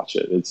guys watch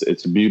it.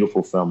 It's a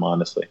beautiful film,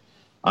 honestly.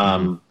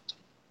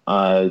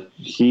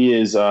 he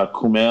is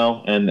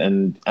Kumail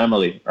and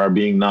Emily are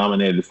being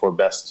nominated for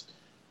best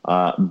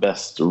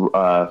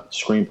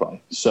screenplay.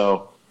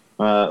 So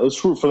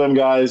let's root for them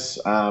guys.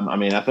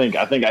 I think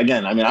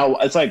again.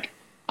 It's like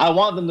I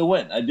want them to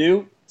win. I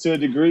do to a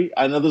degree.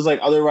 I know there's like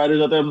other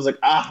writers out there. I'm just like,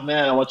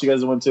 man, I want you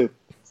guys to win too.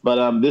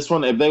 But this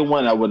one, if they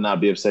win, I would not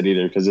be upset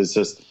either because it's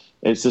just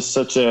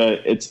such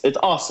it's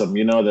awesome.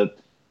 That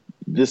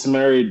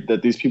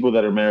these people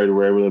that are married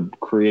were able to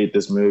create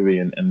this movie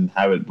and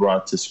have it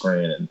brought to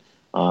screen.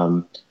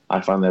 And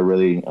I find that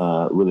really,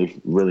 really,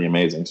 really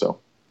amazing. So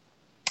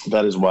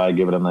that is why I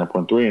give it a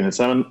 9.3, and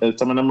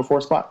it's on my number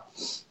 4 spot.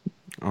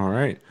 All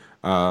right.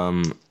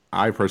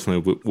 I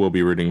personally will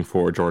be rooting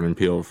for Jordan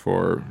Peele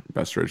for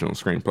Best Original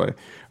Screenplay.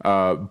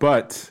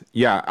 But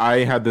yeah,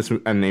 I had this at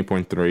an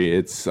 8.3.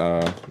 It's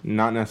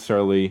not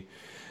necessarily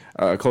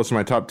close to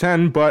my top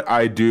 10, but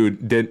I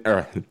did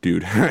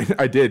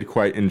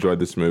quite enjoy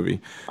this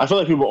movie. I feel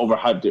like people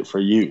overhyped it for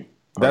you.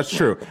 That's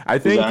true. I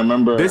think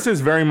this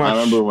is very much. I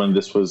remember when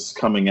this was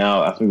coming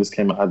out. I think this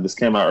came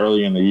out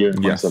early in the year,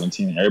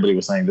 2017. Yes. Everybody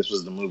was saying this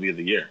was the movie of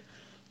the year.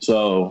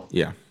 So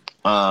yeah.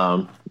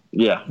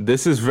 Yeah.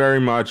 This is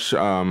very much,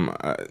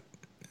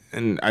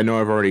 and I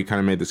know I've already kind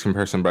of made this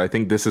comparison, but I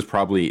think this is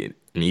probably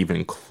an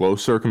even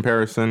closer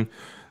comparison.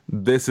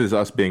 This is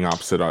us being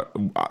opposite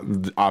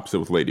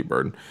with Lady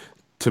Bird,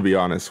 to be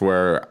honest,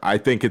 where I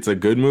think it's a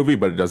good movie,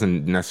 but it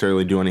doesn't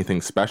necessarily do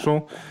anything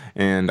special.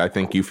 And I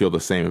think you feel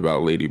the same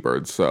about Lady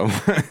Bird. So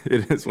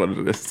it is what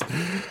it is.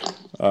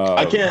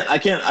 I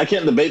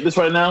can't debate this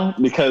right now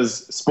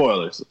because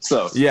spoilers.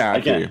 So yeah,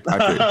 I feel you.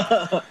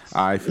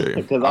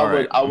 Because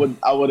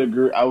I would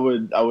agree. I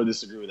would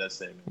disagree with that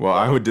statement. Well,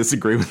 I would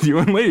disagree with you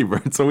and Lady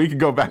Bird, so we could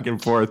go back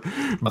and forth.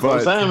 That's what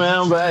I'm saying,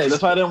 man. But hey,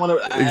 that's why I didn't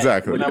want to.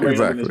 Exactly. We're not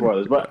bringing any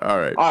spoilers. But all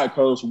right,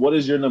 Carlos. What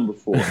is your number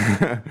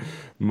 4?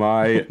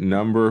 My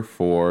number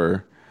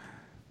 4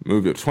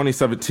 movie of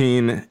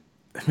 2017.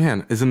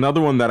 Man, is another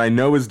one that I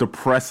know is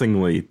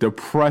depressingly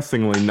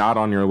not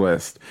on your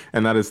list,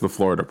 and that is The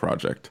Florida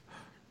Project.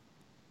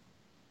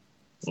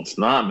 It's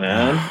not,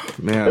 man.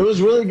 Man, it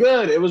was really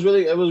good. It was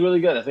really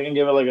good. I think I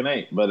gave it like an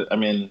 8, but I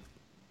mean,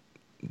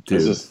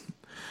 dude, it's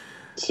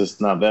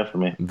just not there for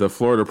me. The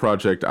Florida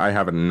Project, I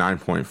have a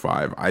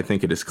 9.5. I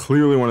think it is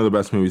clearly one of the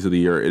best movies of the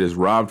year. It is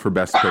robbed for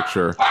Best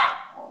Picture.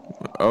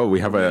 Oh,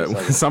 we have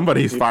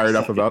somebody's fired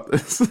up about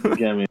this.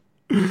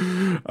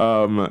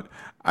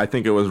 I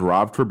think it was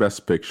robbed for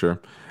Best Picture.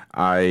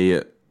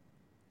 I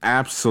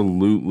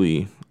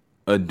absolutely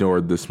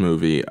adored this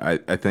movie.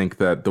 I think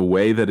that the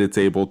way that it's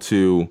able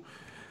to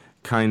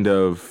kind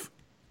of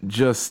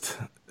just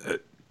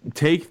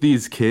take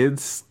these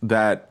kids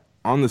that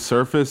on the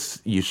surface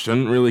you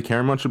shouldn't really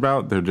care much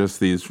about. They're just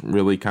these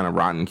really kind of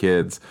rotten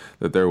kids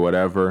that they're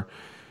whatever.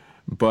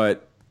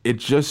 But it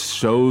just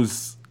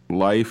shows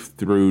life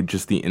through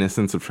just the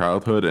innocence of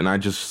childhood. And I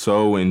just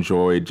so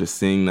enjoyed just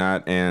seeing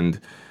that.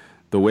 And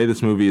the way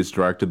this movie is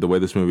directed, the way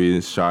this movie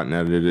is shot and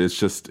edited, it's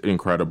just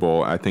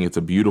incredible. I think it's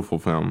a beautiful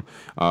film,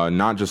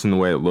 not just in the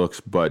way it looks,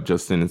 but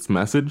just in its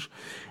message.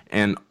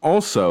 And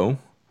also,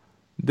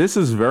 this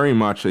is very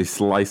much a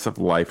slice of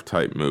life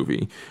type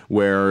movie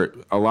where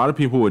a lot of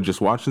people would just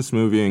watch this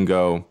movie and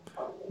go,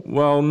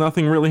 well,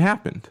 nothing really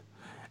happened.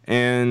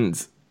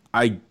 And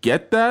I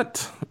get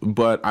that,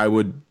 but I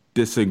would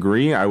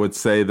disagree. I would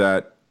say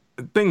that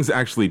things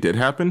actually did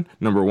happen,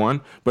 number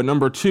one. But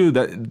number two,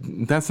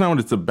 that's not what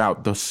it's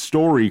about. The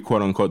story,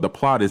 quote unquote, the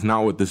plot is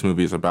not what this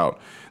movie is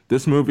about.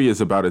 This movie is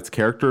about its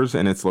characters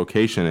and its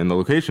location. And the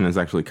location is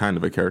actually kind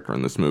of a character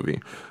in this movie,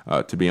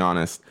 to be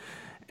honest.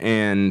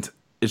 And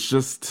it's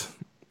just,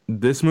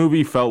 this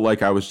movie felt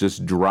like I was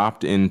just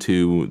dropped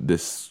into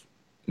this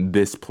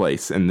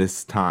place and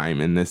this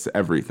time and this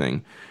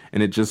everything.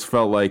 And it just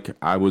felt like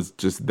I was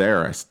just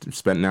there. I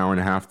spent an hour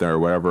and a half there,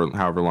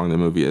 however long the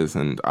movie is,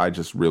 and I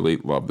just really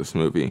love this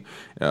movie.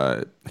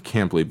 I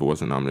can't believe it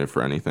wasn't nominated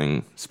for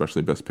anything,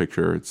 especially Best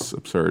Picture. It's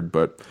absurd,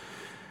 but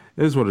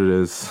it is what it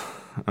is.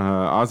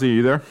 Ozzy, are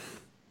you there?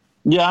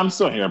 Yeah, I'm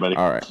still here, buddy.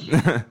 All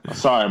right.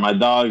 Sorry, my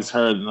dog's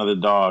heard another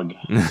dog.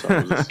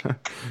 So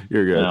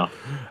you're good.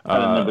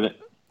 I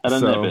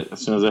didn't nip it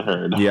as soon as I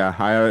heard. Yeah,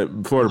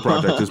 Florida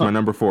Project is my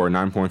number 4,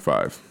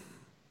 9.5.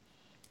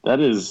 That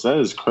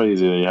is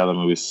crazy that you have the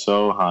movie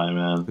so high,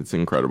 man. It's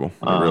incredible.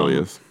 It really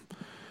is.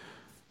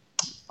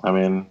 I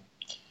mean,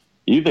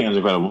 you think it's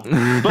incredible,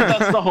 but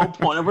that's the whole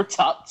point of our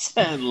top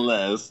 10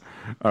 list.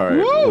 All right,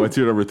 woo! What's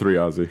your number 3,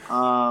 Ozzy?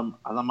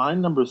 My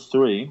number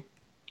 3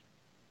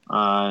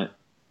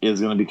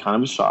 is gonna be kind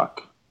of a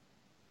shock.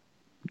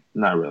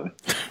 Not really.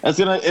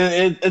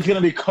 It's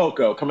gonna be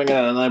Coco coming in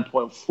at a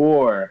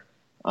 9.4.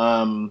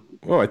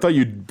 Oh, I thought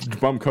you'd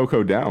bump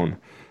Coco down.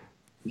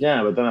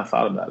 Yeah, but then I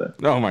thought about it.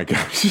 Oh my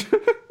gosh.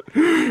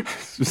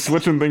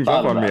 Switching things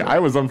up on me. I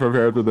was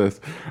unprepared for this.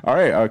 All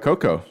right,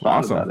 Coco.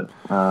 Awesome.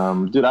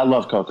 Dude, I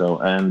love Coco,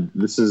 and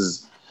this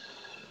is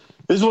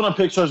one of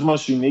Pixar's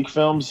most unique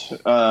films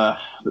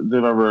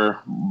they've ever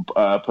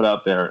put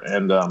out there,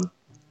 and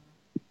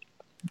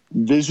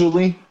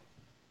visually,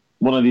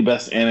 one of the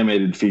best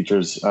animated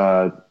features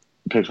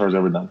Pixar's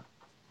ever done.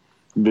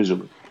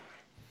 visually.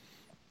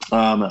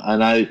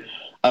 And I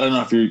don't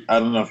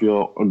know if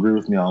you'll agree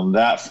with me on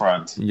that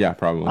front. Yeah,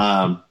 probably.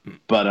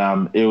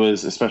 But it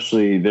was,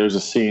 especially, there's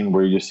a scene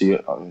where you see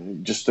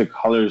just the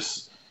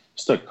colors,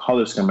 just the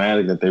color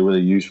schematic that they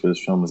really used for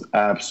this film was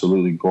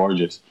absolutely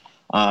gorgeous.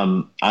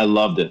 I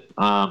loved it.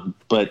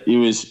 But it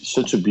was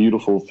such a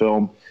beautiful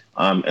film,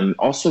 and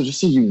also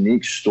just a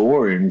unique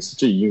story, and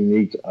such a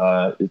unique.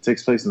 It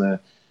takes place in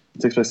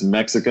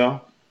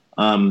Mexico.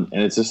 And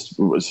it's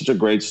such a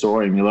great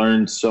story, and you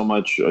learn so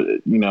much,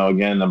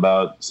 again,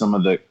 about some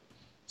of the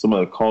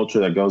culture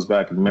that goes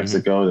back in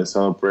Mexico. They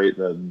celebrate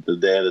the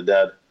Day of the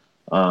Dead.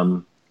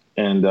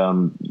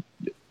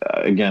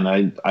 Again,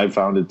 I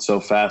found it so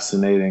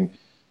fascinating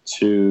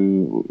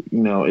to,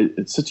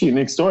 it's such a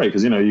unique story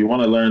because, you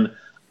want to learn.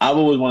 I've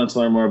always wanted to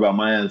learn more about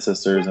my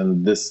ancestors,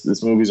 and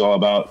this movie's all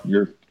about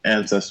your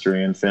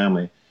ancestry and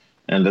family.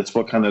 And that's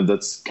kind of what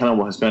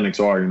Hispanics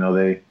are.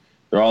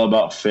 They're all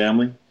about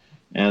family.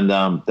 And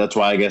that's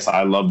why I guess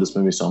I love this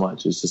movie so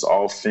much. It's just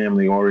all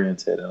family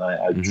oriented, and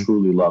I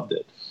truly loved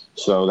it.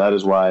 So that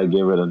is why I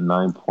gave it a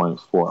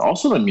 9.4.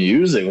 Also, the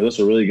music was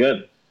also really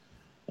good.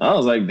 I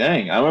was like,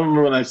 dang. I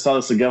remember when I saw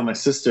this again with my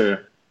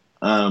sister,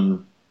 I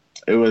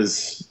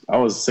was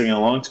singing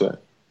along to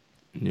it.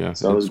 Yeah.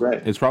 So it was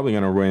great. It's probably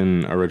going to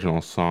win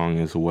original song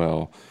as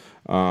well.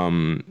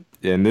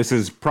 And this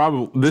is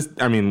probably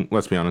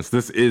let's be honest,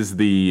 this is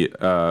the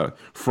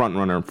front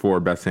runner for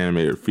Best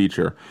Animated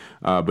Feature.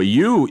 But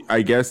you,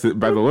 I guess,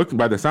 by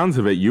the sounds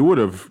of it, you would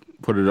have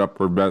put it up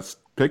for Best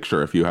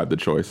Picture if you had the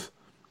choice.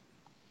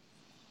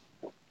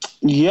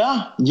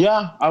 Yeah,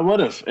 I would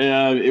have.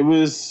 It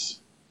was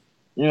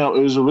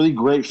a really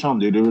great film,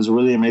 dude. It was a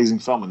really amazing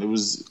film, and it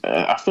was.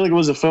 I feel like it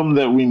was a film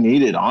that we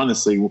needed,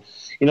 honestly.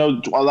 A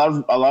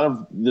lot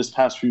of this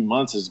past few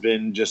months has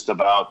been just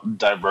about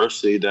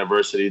diversity. And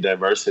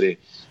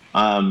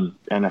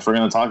if we're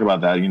going to talk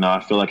about that, I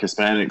feel like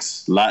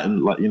Hispanics,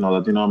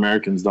 Latino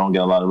Americans don't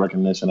get a lot of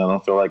recognition. I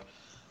don't feel like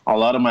a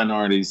lot of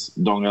minorities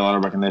don't get a lot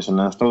of recognition.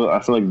 And I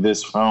feel like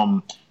this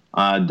film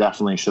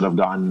definitely should have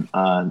gotten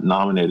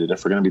nominated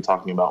if we're going to be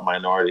talking about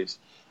minorities,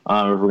 if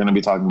we're going to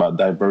be talking about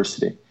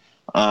diversity.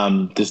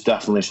 This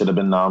definitely should have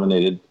been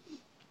nominated.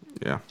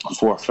 Yeah.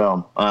 For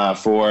film,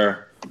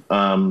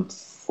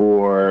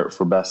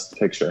 for Best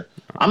Picture.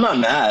 I'm not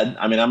mad.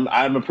 I mean,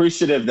 I'm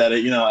appreciative that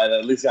it, I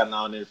at least got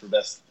nominated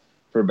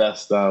for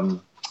best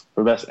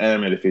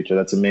animated feature.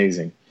 That's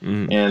amazing.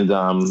 And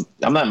I'm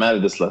not mad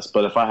at this list.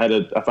 But if I had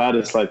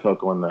to slide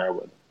Coco in there, I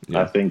would.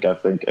 Yeah. I think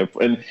if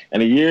in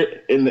a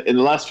year in the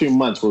last few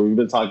months where we've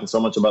been talking so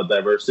much about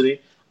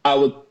diversity, I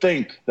would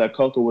think that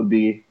Coco would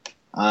be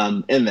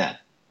in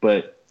that,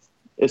 but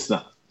it's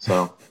not.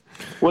 So.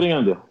 What are you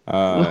gonna do?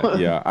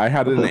 Yeah, I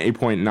had it an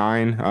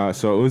 8.9,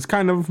 so it was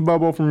kind of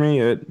bubble for me.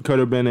 It could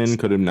have been in,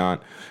 could have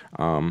not.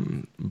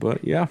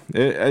 But yeah,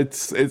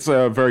 it's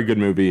a very good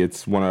movie.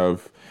 It's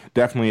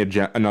definitely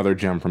another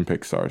gem from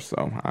Pixar.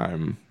 So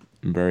I'm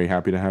very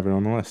happy to have it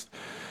on the list,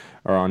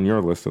 or on your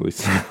list at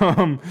least.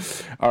 All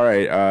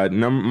right,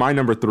 my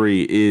number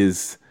 3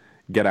 is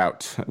Get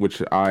Out,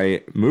 which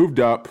I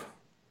moved up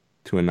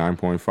to a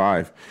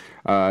 9.5.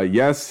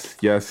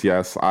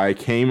 Yes. I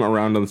came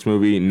around on this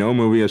movie. No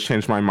movie has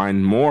changed my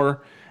mind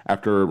more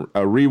after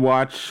a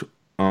rewatch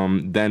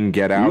than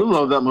Get Out. You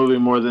love that movie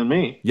more than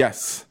me.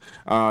 Yes.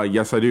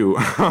 Yes, I do.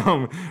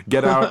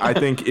 Get Out, I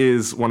think,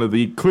 is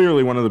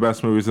clearly one of the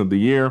best movies of the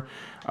year.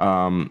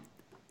 And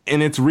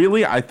it's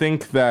really, I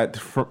think that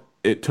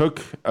it took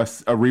a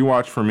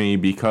rewatch for me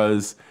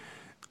because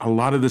a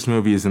lot of this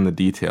movie is in the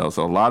details.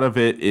 A lot of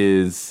it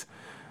is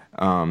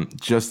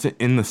just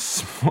in the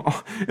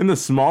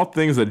small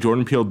things that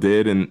Jordan Peele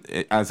did,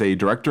 and as a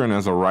director and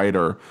as a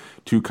writer,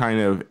 to kind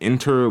of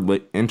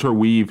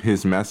interweave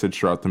his message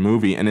throughout the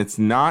movie. And it's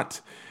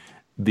not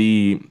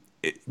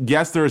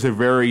yes, there's a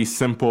very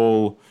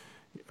simple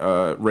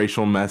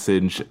racial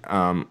message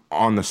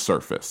on the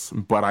surface,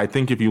 but I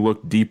think if you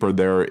look deeper,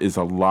 there is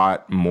a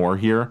lot more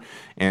here,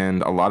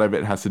 and a lot of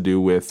it has to do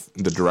with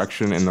the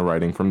direction and the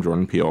writing from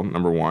Jordan Peele,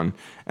 number one,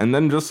 and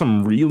then just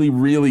some really,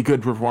 really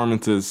good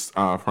performances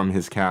from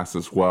his cast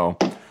as well.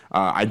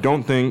 I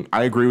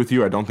agree with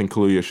you. I don't think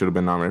Kaluuya should have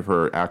been nominated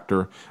for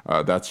actor.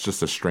 That's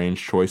just a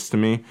strange choice to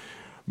me,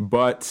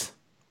 but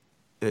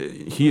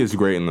he is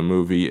great in the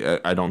movie.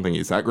 I don't think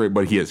he's that great,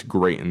 but he is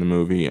great in the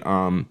movie.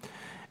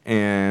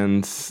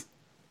 And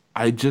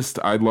I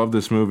love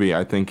this movie.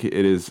 I think it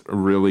is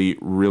really,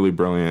 really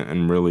brilliant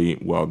and really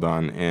well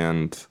done.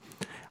 And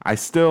I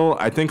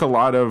think a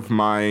lot of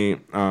my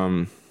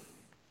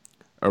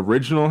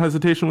original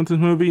hesitation with this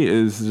movie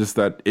is just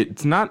that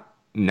it's not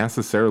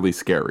necessarily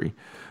scary.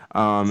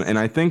 And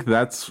I think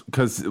that's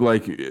because,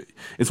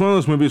 it's one of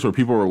those movies where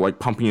people were,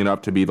 pumping it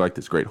up to be,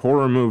 this great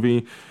horror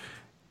movie.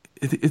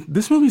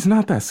 This movie's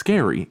not that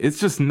scary. It's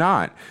just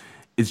not.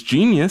 It's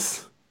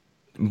genius,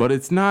 but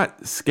it's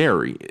not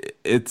scary.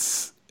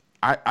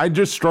 I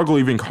just struggle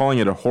even calling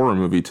it a horror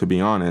movie, to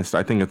be honest.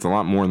 I think it's a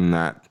lot more than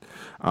that.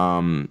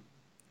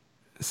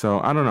 So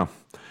I don't know.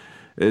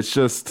 it's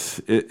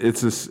just I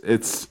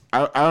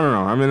don't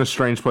know. I'm in a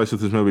strange place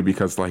with this movie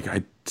because like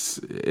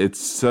it's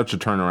such a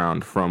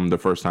turnaround from the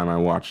first time I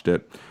watched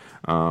it.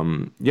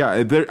 I've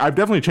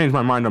definitely changed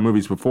my mind on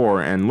movies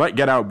before, and let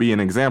Get Out be an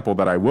example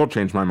that I will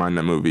change my mind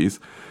on movies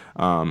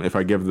if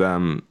I give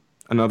them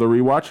another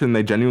rewatch and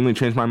they genuinely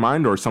change my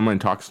mind, or someone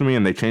talks to me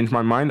and they change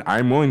my mind.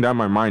 I'm willing to have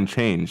my mind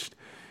changed,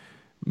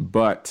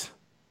 but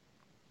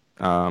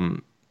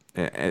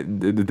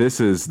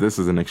this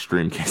is an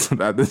extreme case of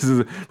that. This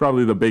is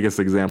probably the biggest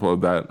example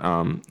of that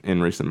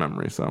in recent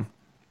memory. So,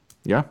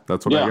 yeah,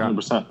 that's what I got.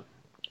 100%.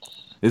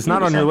 It's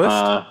not 100%. On your list?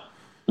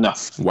 No.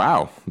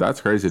 Wow, that's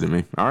crazy to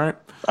me. All right.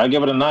 I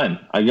give it a 9.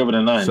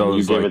 So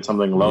you gave it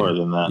something lower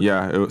than that.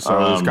 Yeah, it was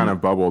kind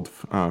of bubbled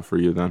for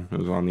you then. It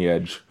was on the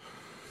edge.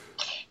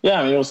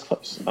 Yeah, I mean, it was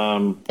close.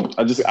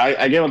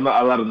 I gave a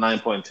lot of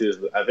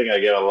 9.2s. I think I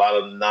gave a lot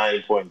of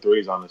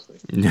 9.3s, honestly,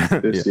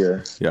 this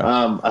year.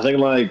 Yeah. I think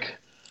like,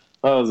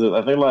 what was it?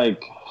 I think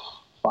like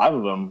 5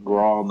 of them were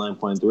all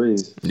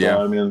 9.3s. So, yeah.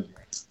 I mean,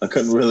 I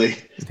couldn't really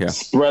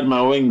spread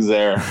my wings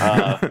there.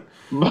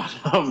 But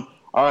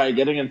all right,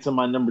 getting into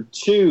my number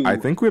 2. I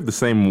think we have the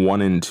same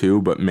 1 and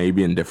 2, but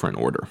maybe in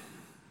different order.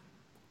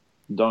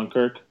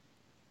 Dunkirk.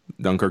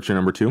 Dunkirk's your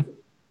number 2?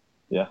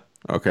 Yeah.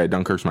 Okay,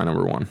 Dunkirk's my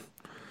number 1.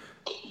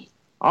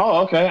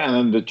 Oh, okay. And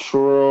then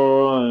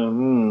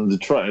Detroit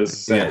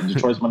is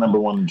Detroit's my number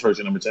 1. Detroit's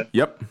your number 2.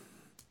 Yep.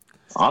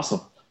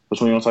 Awesome. Which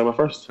one you want to talk about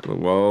first?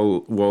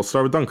 Well, we'll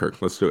start with Dunkirk.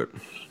 Let's do it.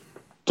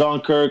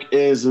 Dunkirk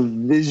is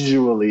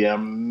visually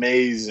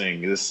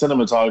amazing. The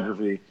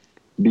cinematography,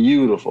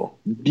 beautiful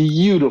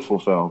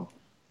film.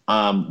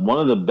 One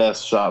of the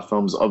best shot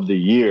films of the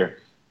year.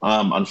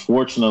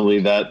 Unfortunately,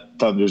 that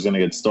thunder is going to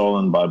get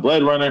stolen by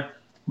Blade Runner,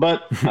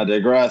 but I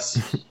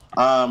digress.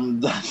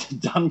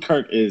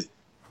 Dunkirk is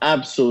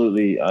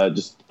absolutely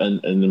just an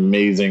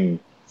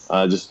amazing,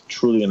 just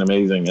truly an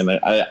amazing. And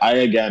I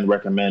again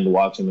recommend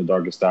watching The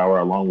Darkest Hour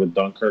along with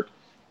Dunkirk,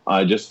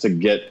 just to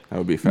get that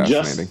would be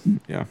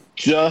fascinating.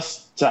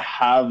 Just to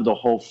have the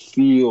whole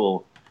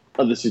feel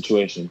of the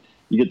situation.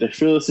 You get the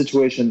feel of the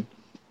situation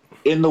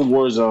in the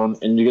war zone,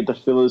 and you get the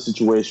feel of the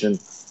situation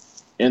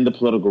in the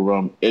political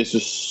room. It's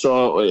just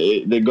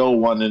they go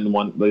one in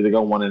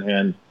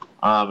hand.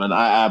 And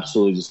I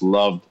absolutely just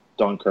loved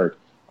Dunkirk.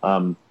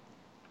 From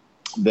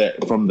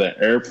the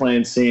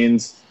airplane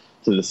scenes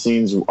to the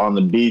scenes on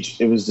the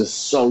beach, it was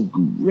just so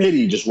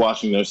gritty just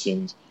watching those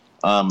scenes.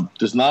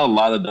 There's not a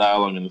lot of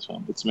dialogue in this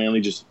film. It's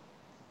mainly just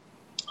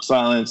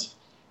silence,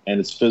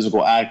 and it's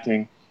physical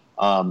acting,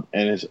 and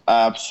it's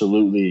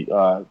absolutely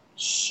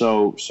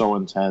so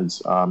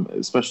intense.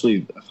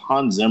 Especially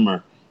Hans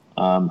Zimmer.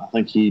 I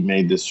think he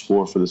made this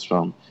score for this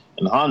film.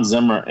 And Hans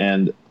Zimmer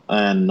and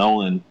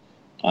Nolan,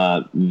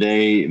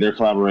 their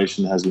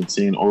collaboration has been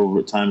seen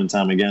over time and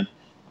time again.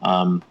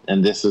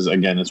 And this is,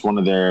 again, it's one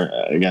of their,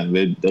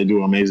 they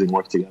do amazing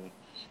work together.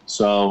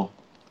 So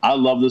I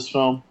love this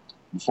film.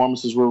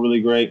 Performances were really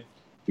great.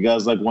 If you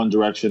guys like One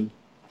Direction,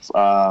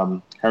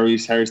 Harry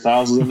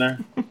Styles is in there.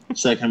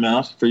 Check him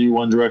out for you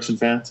One Direction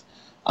fans.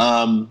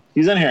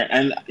 He's in here.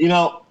 And,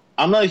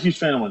 I'm not a huge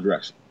fan of One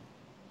Direction,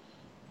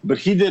 but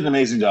he did an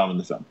amazing job in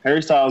the film.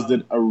 Harry Styles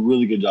did a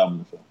really good job in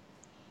the film.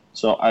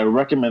 So I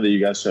recommend that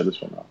you guys check this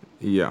film out.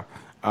 Yeah.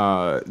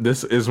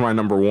 This is my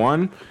number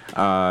 1.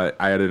 I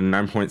added a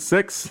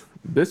 9.6.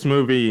 This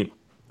movie,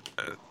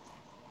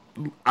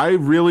 I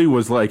really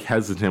was like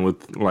hesitant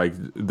with like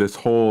this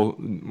whole,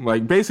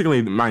 like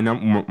basically my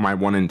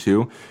 1 and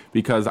 2,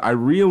 because I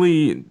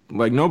really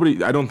like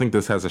I don't think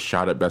this has a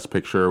shot at Best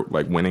Picture,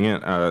 like winning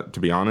it, to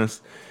be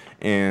honest.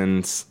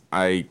 And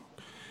I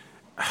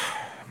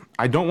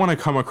don't want to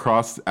come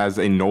across as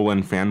a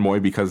Nolan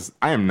fanboy, because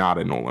I am not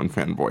a Nolan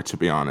fanboy, to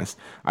be honest.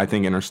 I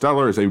think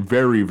Interstellar is a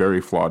very,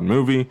 very flawed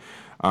movie.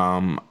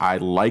 I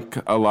like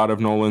a lot of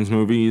Nolan's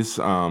movies.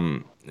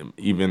 I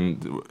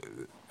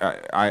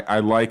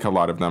like a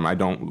lot of them. I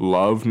don't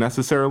love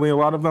necessarily a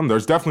lot of them.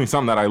 There's definitely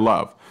some that I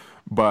love,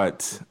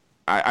 but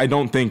I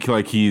don't think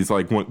like he's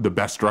like the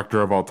best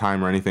director of all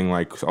time or anything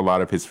like a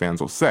lot of his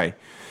fans will say.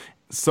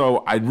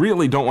 So I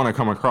really don't want to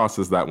come across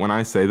as that when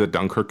I say that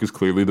Dunkirk is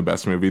clearly the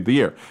best movie of the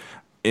year.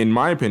 In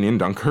my opinion,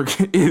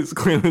 Dunkirk is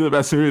clearly the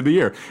best movie of the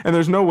year, and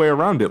there's no way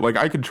around it. Like,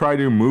 I could try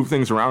to move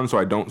things around so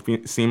I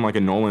don't seem like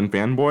a Nolan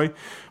fanboy,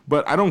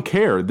 but I don't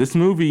care. This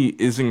movie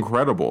is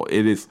incredible.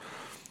 It is,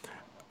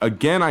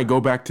 again, I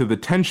go back to the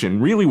tension,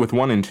 really, with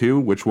 1 and 2,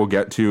 which we'll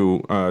get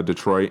to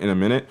Detroit in a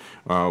minute,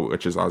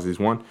 which is Ozzy's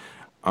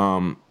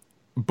 1.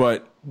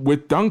 But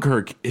with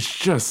Dunkirk, it's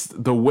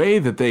just the way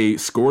that they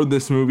scored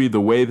this movie,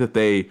 the way that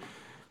they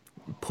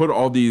put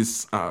all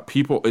these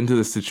people into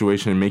this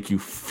situation and make you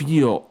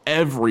feel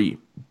every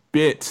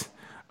bit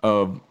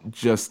of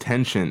just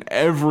tension.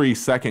 Every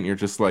second, you're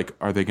just like,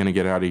 are they going to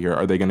get out of here?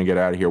 Are they going to get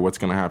out of here? What's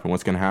going to happen?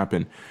 What's going to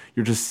happen?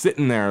 You're just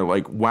sitting there,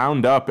 like,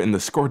 wound up, and the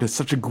score does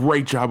such a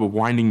great job of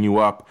winding you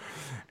up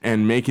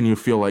and making you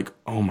feel like,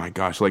 oh my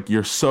gosh, like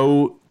you're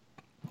so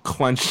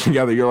clenched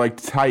together. You're like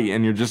tight,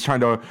 and you're just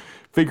trying to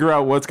figure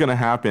out what's going to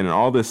happen and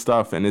all this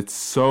stuff, and it's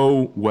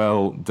so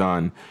well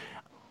done.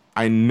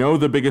 I know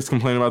the biggest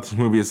complaint about this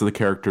movie is the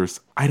characters.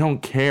 I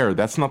don't care.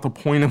 That's not the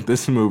point of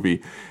this movie.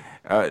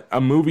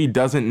 A movie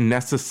doesn't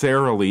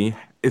necessarily,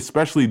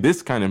 especially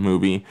this kind of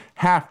movie,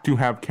 have to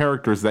have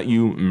characters that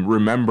you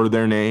remember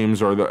their names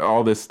or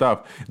all this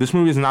stuff. This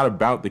movie is not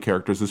about the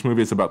characters. This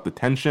movie is about the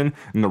tension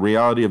and the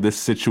reality of this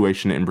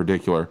situation in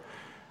particular.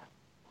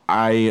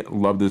 I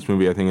love this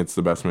movie. I think it's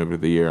the best movie of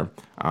the year.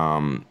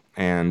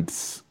 And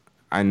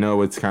I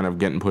know it's kind of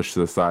getting pushed to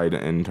the side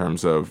in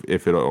terms of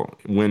if it'll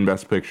win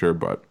Best Picture,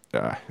 but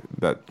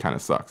that kind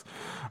of sucks.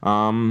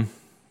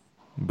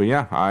 But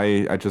yeah,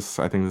 I think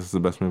this is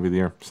the best movie of the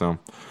year. So,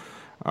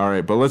 all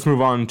right, but let's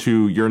move on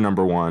to your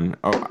number one.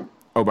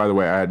 Oh, by the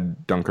way, I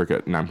had Dunkirk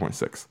at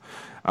 9.6.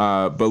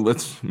 But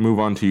let's move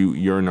on to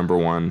your number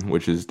one,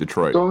 which is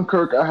Detroit.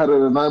 Dunkirk, I had it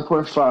at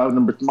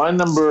 9.5.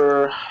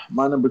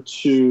 My number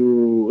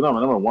two. No, my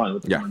number one.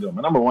 What am I doing?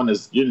 My number one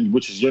is,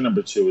 which is your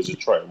number two, is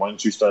Detroit. Why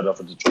don't you start off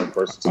with Detroit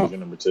first? It's your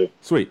number two.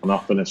 Sweet. And I'll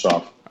finish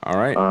off. All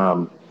right.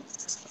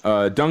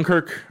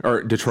 Dunkirk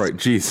or Detroit.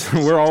 Jeez,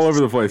 we're all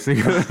over the place.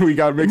 We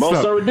got mixed up.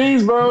 Both start with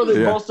D's, bro.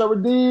 They both start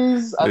with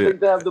D's. I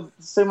think they have the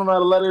same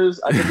amount of letters.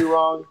 I could be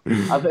wrong.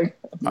 I think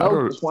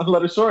it's one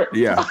letter short.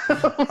 Yeah.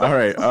 All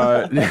right.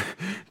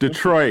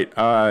 Detroit.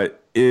 I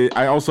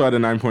also had a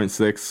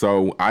 9.6,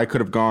 so I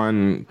could have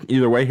gone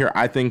either way here.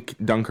 I think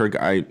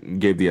Dunkirk I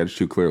gave the edge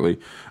to clearly.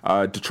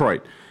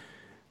 Detroit.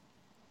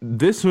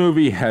 This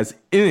movie has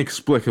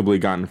inexplicably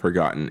gotten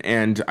forgotten,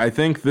 and I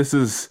think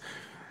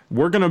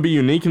we're going to be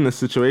unique in this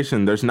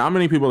situation. There's not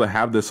many people that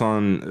have this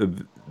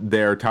on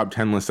their top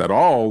 10 list at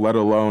all, let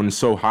alone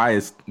so high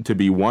as to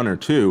be one or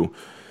two.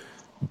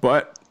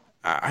 But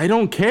I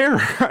don't care.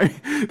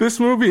 This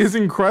movie is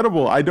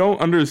incredible. I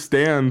don't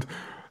understand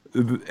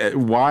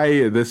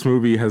why this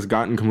movie has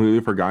gotten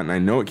completely forgotten. I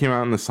know it came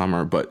out in the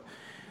summer, but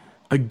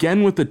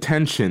again with the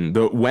tension,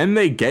 when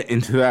they get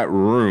into that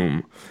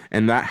room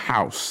and that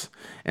house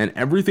and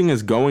everything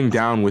is going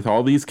down with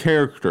all these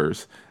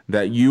characters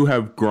that you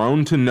have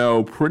grown to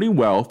know pretty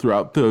well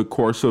throughout the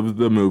course of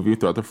the movie,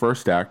 throughout the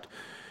first act,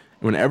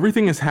 when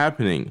everything is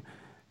happening,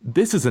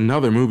 this is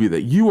another movie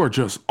that you are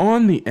just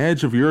on the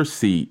edge of your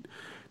seat,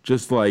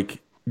 just like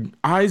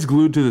eyes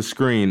glued to the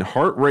screen,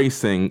 heart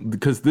racing,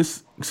 because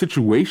this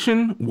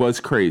situation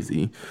was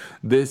crazy.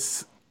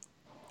 The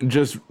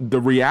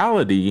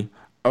reality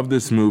of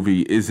this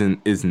movie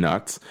is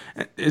nuts.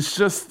 It's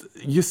just,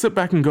 you sit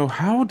back and go,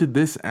 how did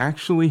this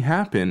actually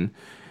happen?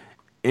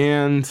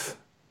 And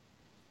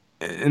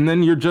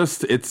then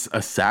it's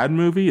a sad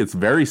movie. It's a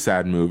very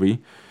sad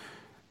movie.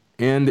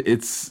 And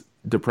it's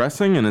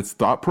depressing and it's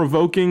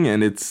thought-provoking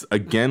and it's,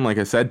 again, like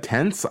I said,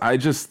 tense.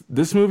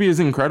 This movie is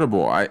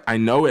incredible. I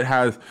know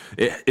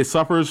it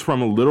suffers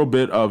from a little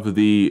bit of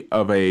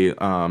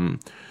a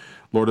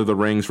Lord of the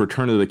Rings,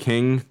 Return of the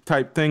King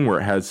type thing where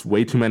it has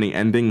way too many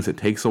endings. It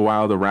takes a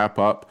while to wrap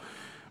up.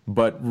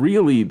 But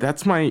really,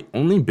 that's my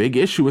only big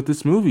issue with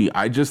this movie.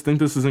 I just think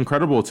this is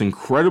incredible. It's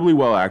incredibly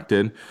well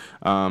acted.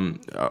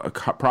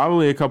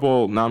 Probably a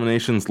couple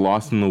nominations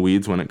lost in the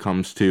weeds when it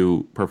comes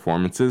to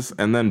performances.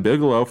 And then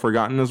Bigelow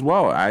forgotten as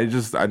well. I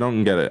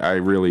don't get it. I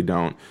really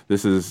don't.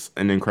 This is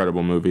an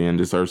incredible movie and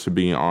deserves to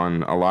be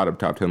on a lot of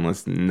top 10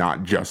 lists,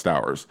 not just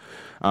ours.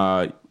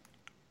 I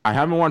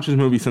haven't watched this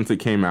movie since it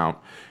came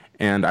out.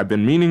 And I've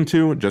been meaning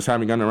to, just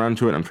haven't gotten around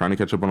to it. I'm trying to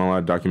catch up on a lot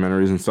of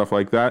documentaries and stuff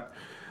like that.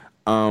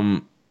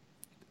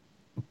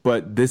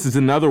 But this is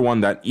another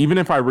one that even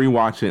if I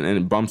rewatch it and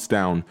it bumps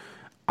down,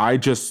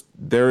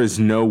 there is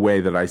no way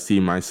that I see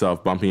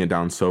myself bumping it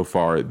down so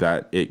far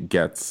that it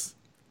gets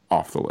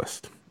off the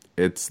list.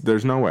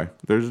 There's no way.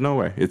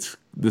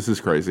 This is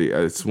crazy.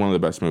 It's one of the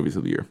best movies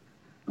of the year.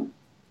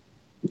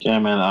 Yeah,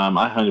 man.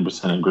 I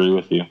 100% agree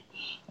with you.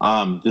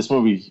 This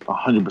movie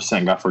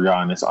 100% got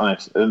forgotten. It's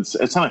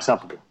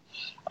unacceptable.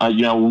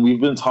 When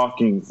we've been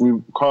talking,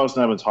 Carlos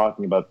and I have been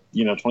talking about,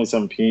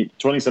 2017.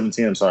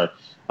 I'm sorry.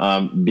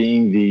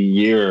 Being the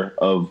year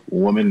of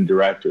women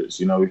directors.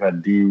 We've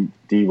had D.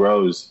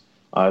 Rose.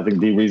 I think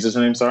Dee Rees is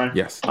her name, sorry?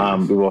 Yes.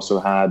 We've also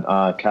had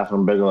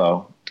Catherine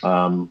Bigelow.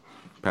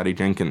 Patty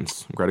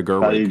Jenkins. Greta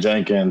Gerwig.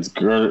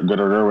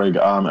 Greta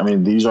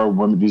Gerwig. These are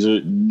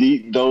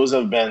women. Those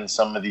have been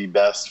some of the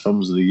best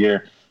films of the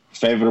year.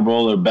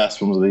 Favorable or best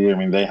films of the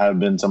year. They have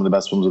been some of the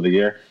best films of the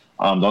year.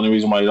 The only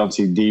reason why you don't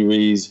see Dee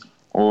Rees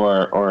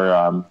or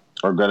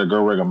Greta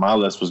Gerwig on my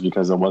list was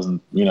because it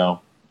wasn't,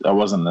 that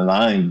wasn't a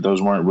 9.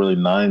 Those weren't really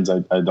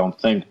 9s, I don't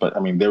think. But,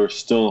 they were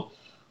still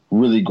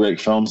really great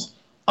films.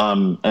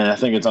 And I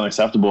think it's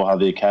unacceptable how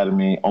the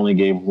Academy only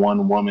gave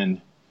one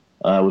woman,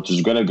 which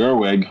is Greta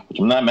Gerwig, which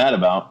I'm not mad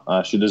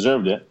about. She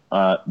deserved it.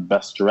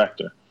 Best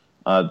Director.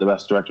 The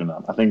Best Director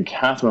now. I think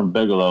Catherine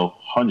Bigelow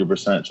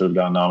 100% should have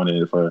gotten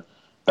nominated for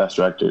Best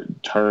Director.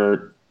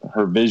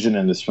 Her vision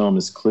in this film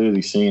is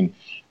clearly seen,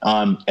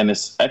 and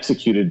it's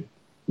executed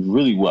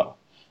really well.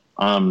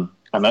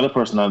 Another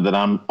person that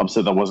I'm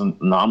upset that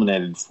wasn't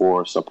nominated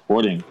for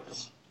supporting,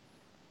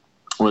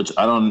 which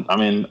I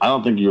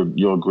don't think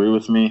you'll agree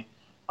with me.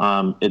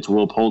 It's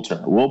Will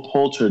Poulter. Will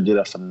Poulter did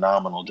a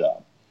phenomenal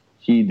job.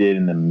 He did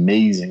an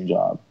amazing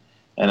job.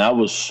 And I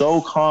was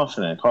so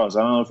confident, Carlos,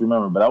 I don't know if you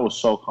remember, but I was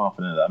so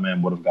confident that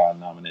man would have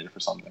gotten nominated for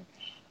something.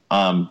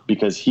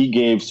 Because he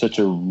gave such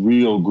a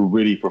real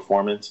gritty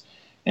performance,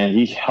 and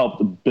he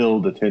helped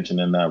build the tension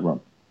in that room.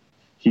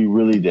 He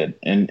really did.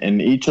 And in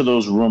each of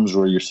those rooms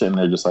where you're sitting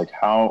there just like,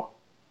 how,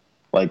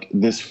 like,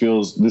 this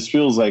feels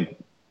like,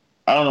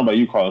 I don't know about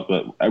you, Carlos,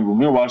 but when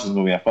we were watching this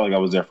movie, I felt like I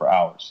was there for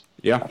hours.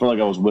 Yeah. I felt like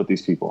I was with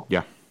these people.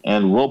 Yeah.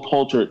 And Will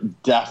Poulter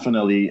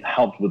definitely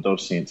helped with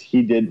those scenes.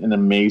 He did an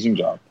amazing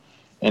job.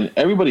 And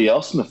everybody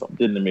else in the film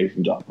did an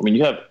amazing job. I mean,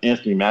 you have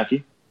Anthony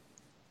Mackie,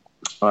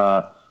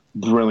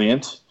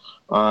 brilliant.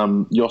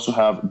 You also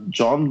have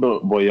John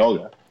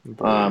Boyega.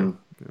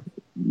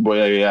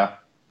 Boyega, yeah.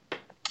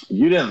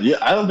 You didn't. Yeah,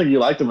 I don't think you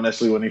liked him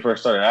initially when he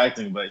first started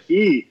acting, but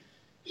he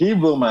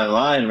blew my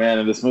line, man.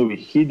 In this movie,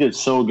 he did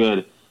so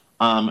good.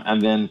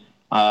 And then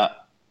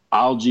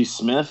Algie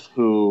Smith,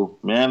 who,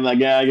 man, that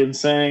guy can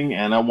sing,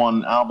 and I won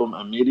an album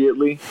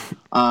immediately.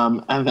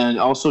 And then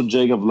also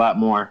Jacob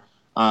Latmore.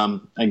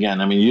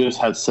 Again, I mean, you just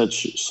had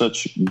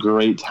such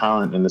great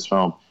talent in this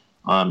film.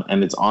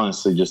 And it's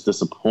honestly just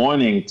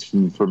disappointing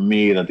for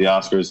me that the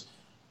Oscars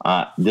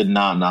did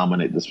not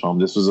nominate this film.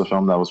 This was a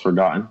film that was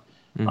forgotten.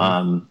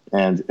 Mm-hmm.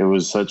 And it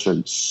was such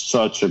a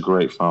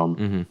great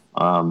film.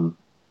 Mm-hmm.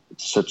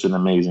 Such an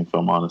amazing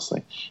film,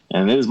 honestly.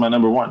 And it is my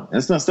number one.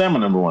 It's going to stay my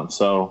number one.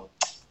 So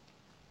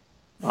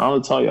I don't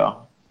want to tell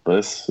y'all, but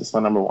it's my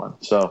number one.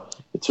 So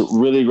it's a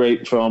really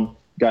great film.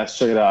 Guys,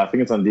 check it out. I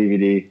think it's on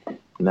DVD.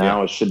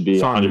 Now it should be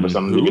 100%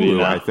 on DVD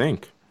now. I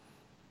think.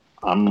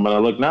 I'm going to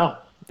look now.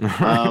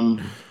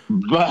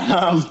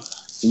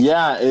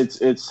 Yeah,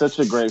 it's such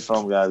a great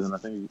film, guys, and I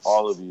think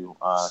all of you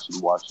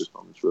should watch this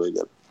film. It's really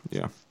good.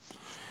 Yeah.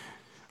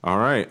 All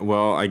right.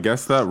 Well, I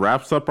guess that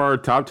wraps up our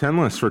top 10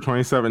 list for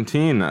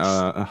 2017.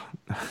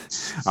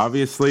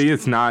 Obviously,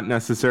 it's not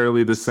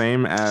necessarily the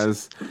same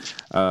as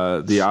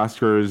the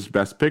Oscars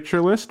Best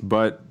Picture list,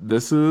 but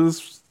this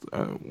is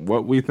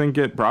what we think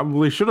it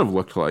probably should have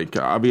looked like.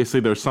 Obviously,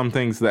 there's some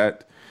things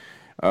that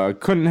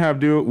couldn't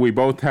have we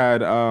both had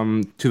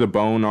To the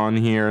Bone on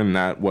here, and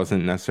that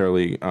wasn't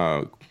necessarily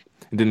it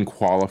didn't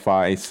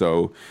qualify.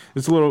 So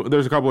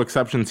there's a couple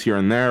exceptions here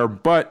and there,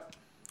 but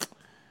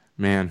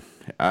man,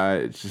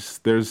 it's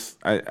just I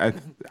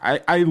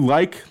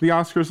like the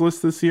Oscars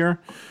list this year,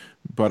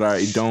 but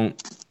I don't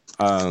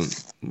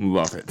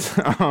love it.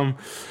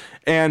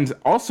 And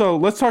also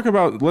let's talk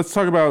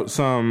about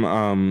some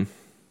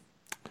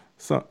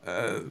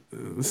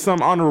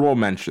honorable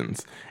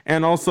mentions,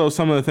 and also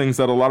some of the things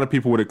that a lot of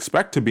people would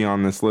expect to be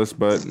on this list,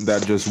 but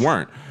that just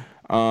weren't.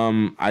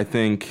 I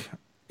think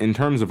in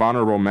terms of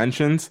honorable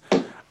mentions,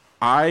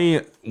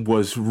 I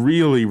was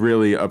really,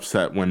 really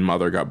upset when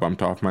Mother got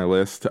bumped off my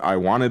list. I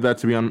wanted that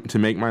to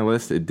make my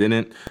list. It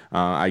didn't.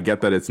 I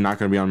get that it's not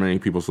going to be on many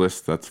people's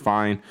lists. That's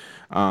fine.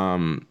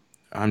 I'm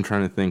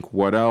trying to think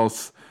what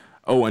else.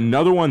 Oh,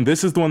 another one.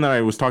 This is the one that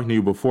I was talking to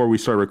you before we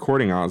started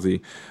recording,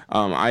 Ozzy.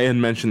 I had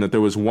mentioned that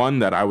there was one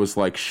that I was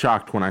like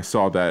shocked when I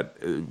saw that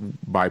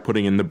by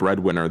putting in The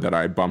Breadwinner that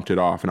I bumped it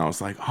off, and I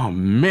was like, oh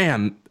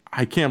man,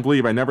 I can't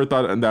believe I never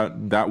thought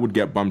that would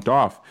get bumped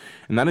off.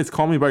 And that is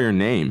Call Me by Your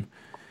Name.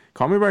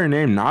 Call Me by Your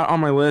Name, not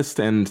on my list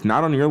and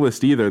not on your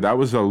list either. That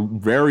was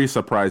very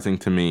surprising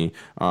to me.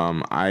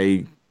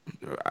 I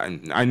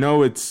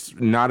know it's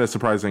not as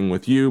surprising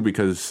with you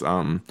because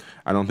I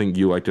don't think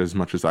you liked it as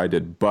much as I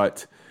did,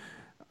 but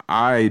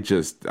I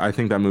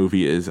think that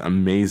movie is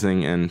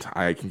amazing, and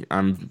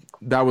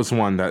that's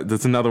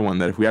another one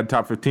that if we had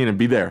top 15, it'd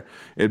be there.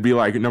 It'd be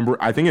like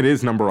I think it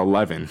is number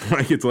 11.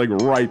 Like it's like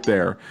right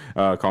there.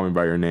 Call Me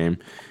by Your Name.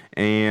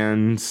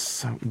 And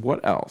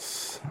what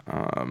else?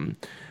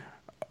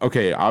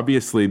 Okay,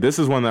 obviously this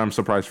is one that I'm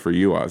surprised for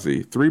you,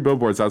 Ozzy. 3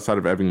 Billboards Outside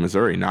of Ebbing,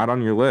 Missouri, not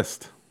on your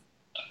list.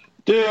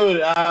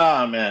 Dude,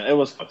 man, it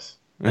was close.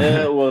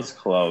 It was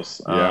close.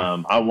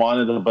 Yeah. I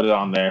wanted to put it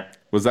on there.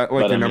 Was that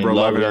like your number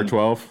 11 or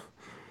 12?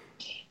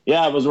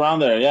 Yeah, it was around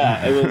there.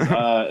 Yeah, it was.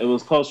 It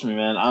was close for me,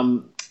 man. I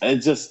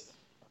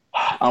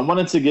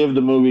wanted to give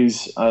the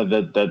movies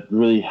that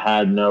really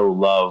had no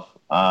love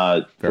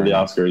for the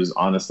Oscars,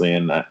 honestly,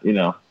 and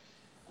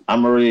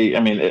I'm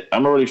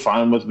already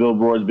fine with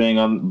Billboards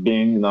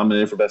being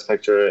nominated for Best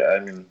Picture. I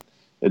mean,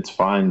 it's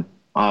fine.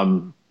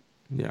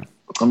 Yeah.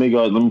 Let me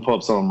pull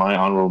up some of my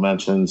honorable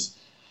mentions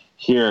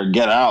here.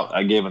 Get Out,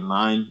 I gave a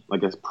 9.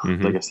 Like I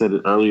said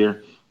it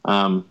earlier.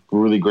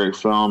 Really great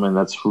film, and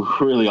that's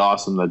really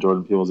awesome that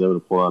Jordan Peele was able to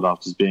pull that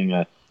off, just being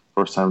a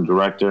first-time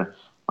director.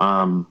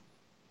 I'm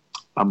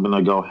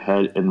gonna go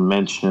ahead and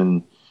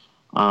mention.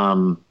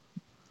 What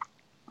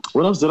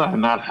else did I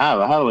not have?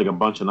 I had like a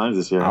bunch of 9s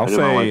this year. I'll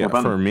say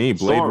for me,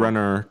 Blade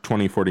Runner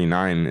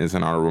 2049 is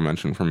an honorable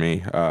mention for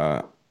me.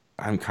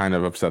 I'm kind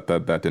of upset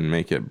that didn't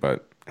make it,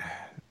 but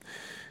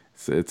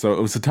it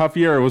was a tough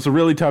year. It was a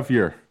really tough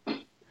year.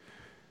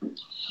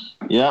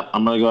 Yeah,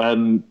 I'm going to go ahead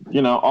and,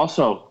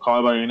 also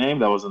Call Me by Your Name.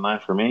 That was a 9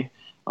 for me.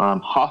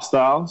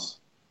 Hostiles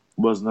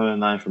was another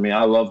 9 for me.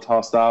 I loved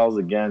Hostiles.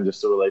 Again,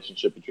 just the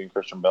relationship between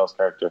Christian Bale's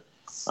character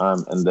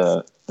and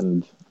I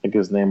think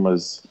his name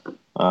was,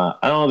 I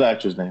don't know the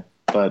actor's name,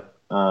 but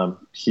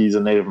He's a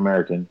Native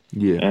American.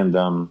 Yeah.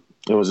 And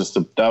it was just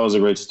that was a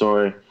great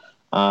story.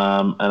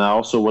 And I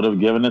also would have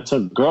given it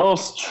to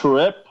Girls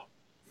Trip.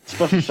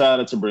 Special shout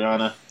out to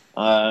Brianna.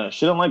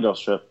 She didn't like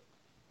Girls Trip,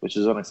 which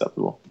is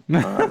unacceptable.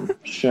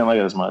 She didn't like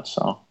it as much,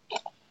 so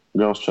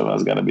Girls Trip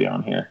has got to be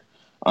on here.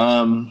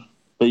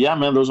 But yeah,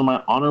 man, those are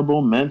my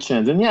honorable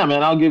mentions. And yeah,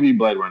 man, I'll give you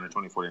Blade Runner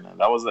 2049.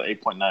 That was the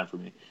 8.9 for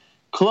me.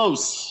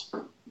 Close.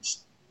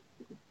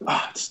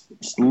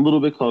 It's a little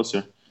bit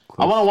closer.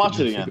 I want to watch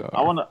it again.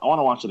 I want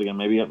to watch it again.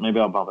 Maybe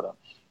I'll bump it up.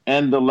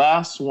 And the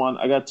last one,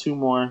 I got two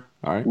more.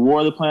 All right. War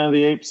of the Planet of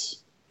the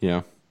Apes.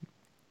 Yeah.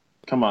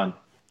 Come on.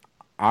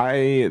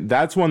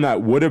 That's one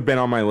that would have been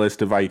on my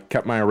list if I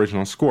kept my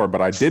original score,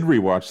 but I did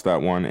rewatch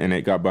that one and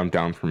it got bumped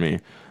down for me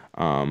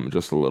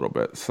just a little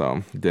bit,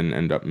 so didn't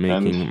end up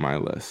making my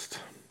list.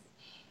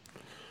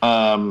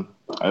 The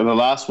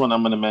last one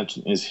I'm going to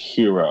mention is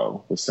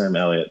Hero with Sam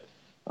Elliott.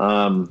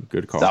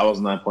 Good call. That was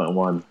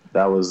 9.1.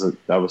 That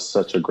was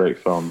such a great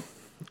film.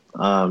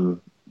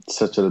 It's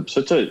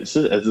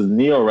a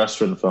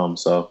neo-Western film,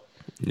 so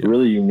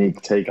really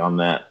unique take on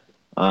that.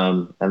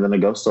 And then a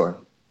ghost story.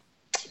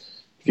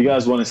 If you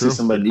guys want to see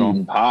somebody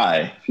eating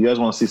pie,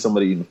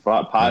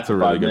 that's a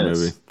really good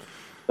movie.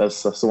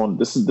 That's the one.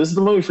 This is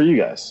the movie for you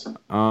guys.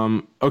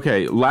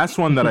 Okay, last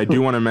one that I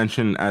do want to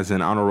mention as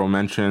an honorable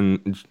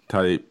mention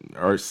type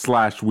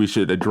 / we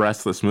should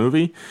address this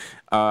movie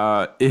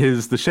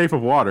is The Shape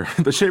of Water.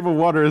 The Shape of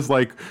Water is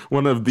like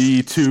one of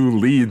the two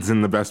leads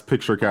in the Best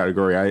Picture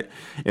category.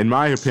 In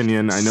my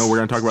opinion, I know we're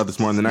going to talk about this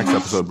more in the next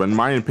episode, but in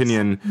my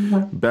opinion,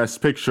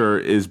 Best Picture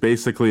is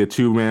basically a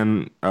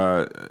two-man.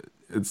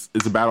 It's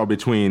a battle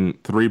between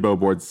Three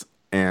Billboards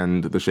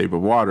and The Shape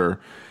of Water.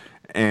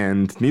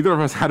 And neither of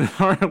us had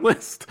it on our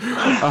list.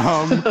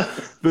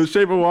 The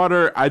Shape of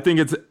Water, I think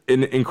it's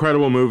an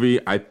incredible movie.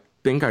 I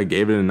think I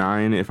gave it a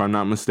 9, if I'm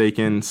not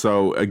mistaken.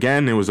 So,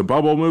 again, it was a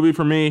bubble movie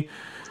for me.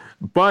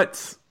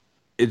 But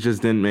it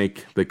just didn't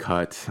make the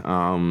cut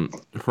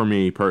for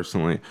me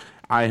personally.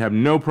 I have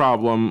no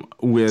problem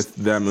with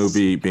that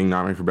movie being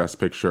nominated for Best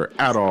Picture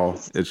at all.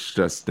 It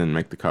just didn't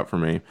make the cut for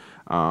me.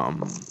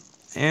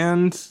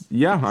 And,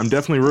 yeah, I'm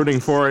definitely rooting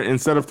for it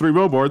instead of Three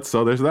Billboards.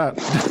 So there's that.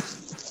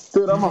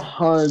 Dude, I'm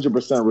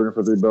 100% rooting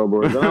for Three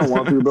Billboards. I don't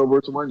want Three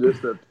Billboards to win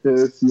just to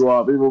piss you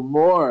off even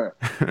more.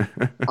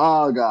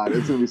 Oh, God.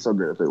 It's going to be so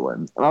great if they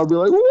win. And I'll be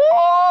like,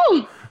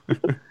 whoa!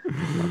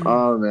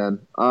 Oh, man.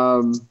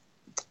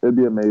 It'd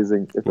be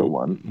amazing if it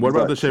won. What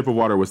about The Shape of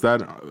Water? Was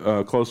that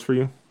close for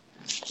you?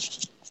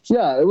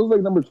 Yeah, it was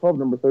like number 12,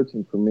 number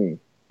 13 for me.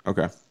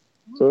 Okay.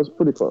 So it's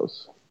pretty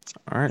close.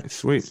 All right,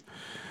 sweet.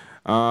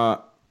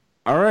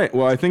 All right,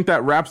 well, I think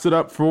that wraps it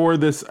up for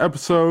this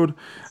episode.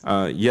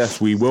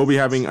 Yes, we will be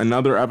having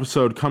another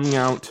episode coming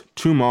out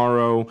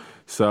tomorrow.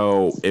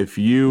 So if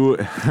you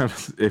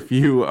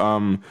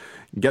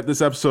get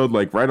this episode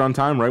like right on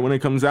time, right when it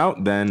comes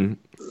out, then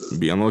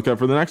be on the lookout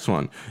for the next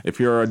one. If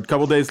you're a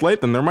couple days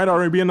late, then there might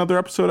already be another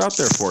episode out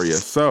there for you.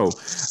 So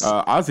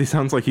Ozzy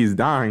sounds like he's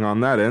dying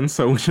on that end,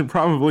 so we should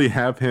probably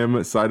have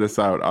him side us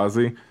out.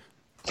 Ozzy?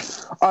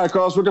 All right,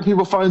 Carlos, where can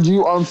people find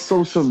you on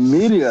social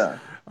media?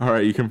 All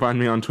right, you can find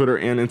me on Twitter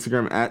and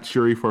Instagram at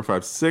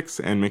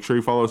Shuri456, and make sure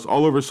you follow us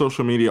all over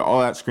social media,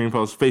 all at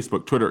Screenfellows,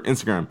 Facebook, Twitter,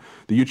 Instagram,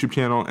 the YouTube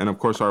channel, and of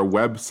course our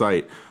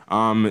website.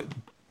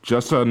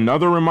 Just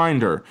another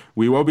reminder,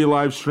 we will be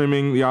live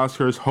streaming the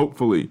Oscars,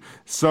 hopefully.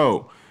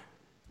 So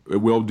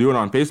we'll do it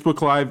on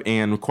Facebook Live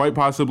and quite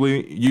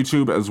possibly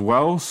YouTube as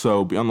well.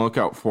 So be on the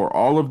lookout for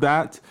all of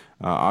that.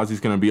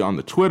 Ozzy's going to be on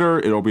the Twitter.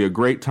 It'll be a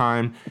great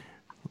time.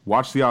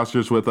 Watch the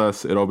Oscars with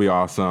us. It'll be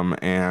awesome.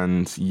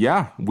 And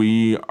yeah,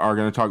 we are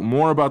going to talk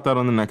more about that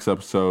on the next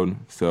episode.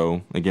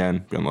 So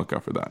again, be on the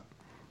lookout for that.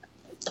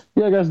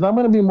 Yeah, guys, I'm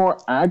going to be more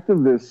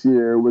active this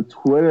year with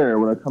Twitter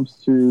when it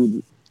comes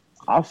to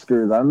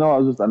Oscars. I know I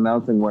was just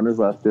announcing winners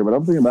last year, but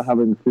I'm thinking about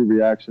having a few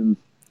reactions.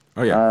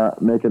 Oh, yeah.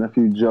 Making a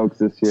few jokes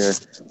this year.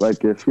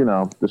 Like if,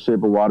 The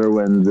Shape of Water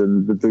wins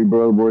and the Three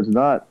Billboards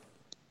not,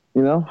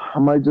 I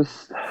might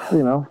just,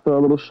 throw a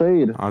little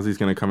shade. Ozzy's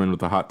going to come in with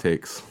the hot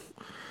takes.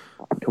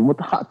 Come with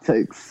the hot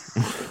takes.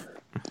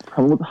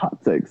 I'm going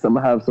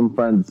to have some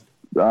friends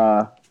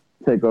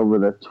take over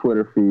the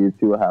Twitter feed,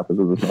 see what happens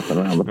with this messing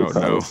around with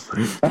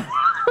the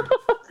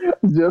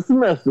Just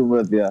messing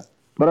with you.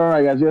 But all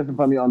right, guys, you guys can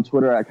find me on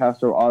Twitter at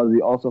Castro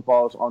Ozzy. Also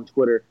follow us on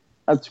Twitter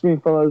at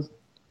Screenfellows.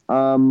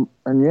 And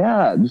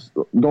yeah, just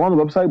go on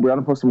the website.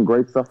 Brianna posts some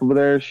great stuff over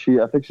there.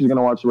 I think she's going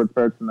to watch the Red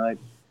Fair tonight.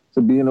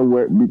 So be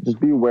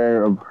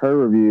aware of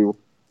her review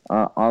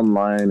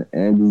online.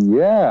 And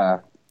yeah.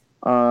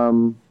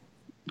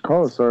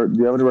 Carlos, sir, do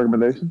you have any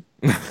recommendations?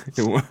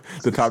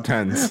 The top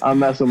 10s. I'm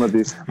messing with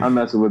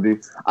you.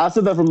 I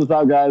said that from the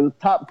top, guys. The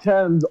top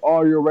 10s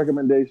are your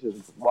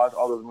recommendations. Watch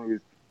all those movies.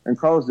 And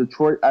Carlos,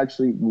 Detroit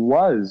actually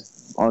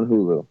was on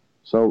Hulu.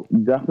 So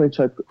definitely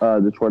check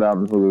Detroit out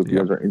on Hulu if you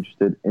guys are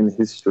interested in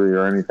history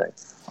or anything.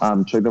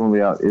 Check that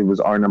movie out. It was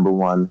our number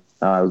one.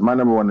 It was my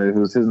number one. It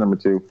was his number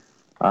two.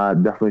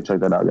 Definitely check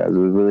that out, guys. It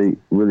was really,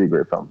 really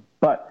great film.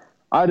 But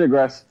I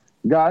digress.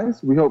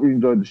 Guys, we hope you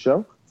enjoyed the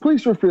show.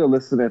 Please feel free to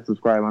listen and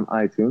subscribe on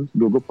iTunes,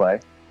 Google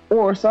Play,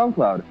 or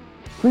SoundCloud.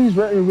 Please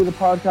rate and review the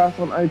podcast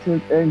on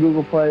iTunes and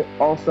Google Play.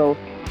 Also,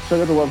 check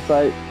out the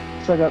website.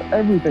 Check out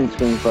everything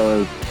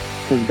Screenfellas.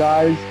 Because,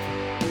 guys,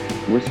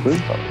 we're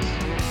Screenfellas.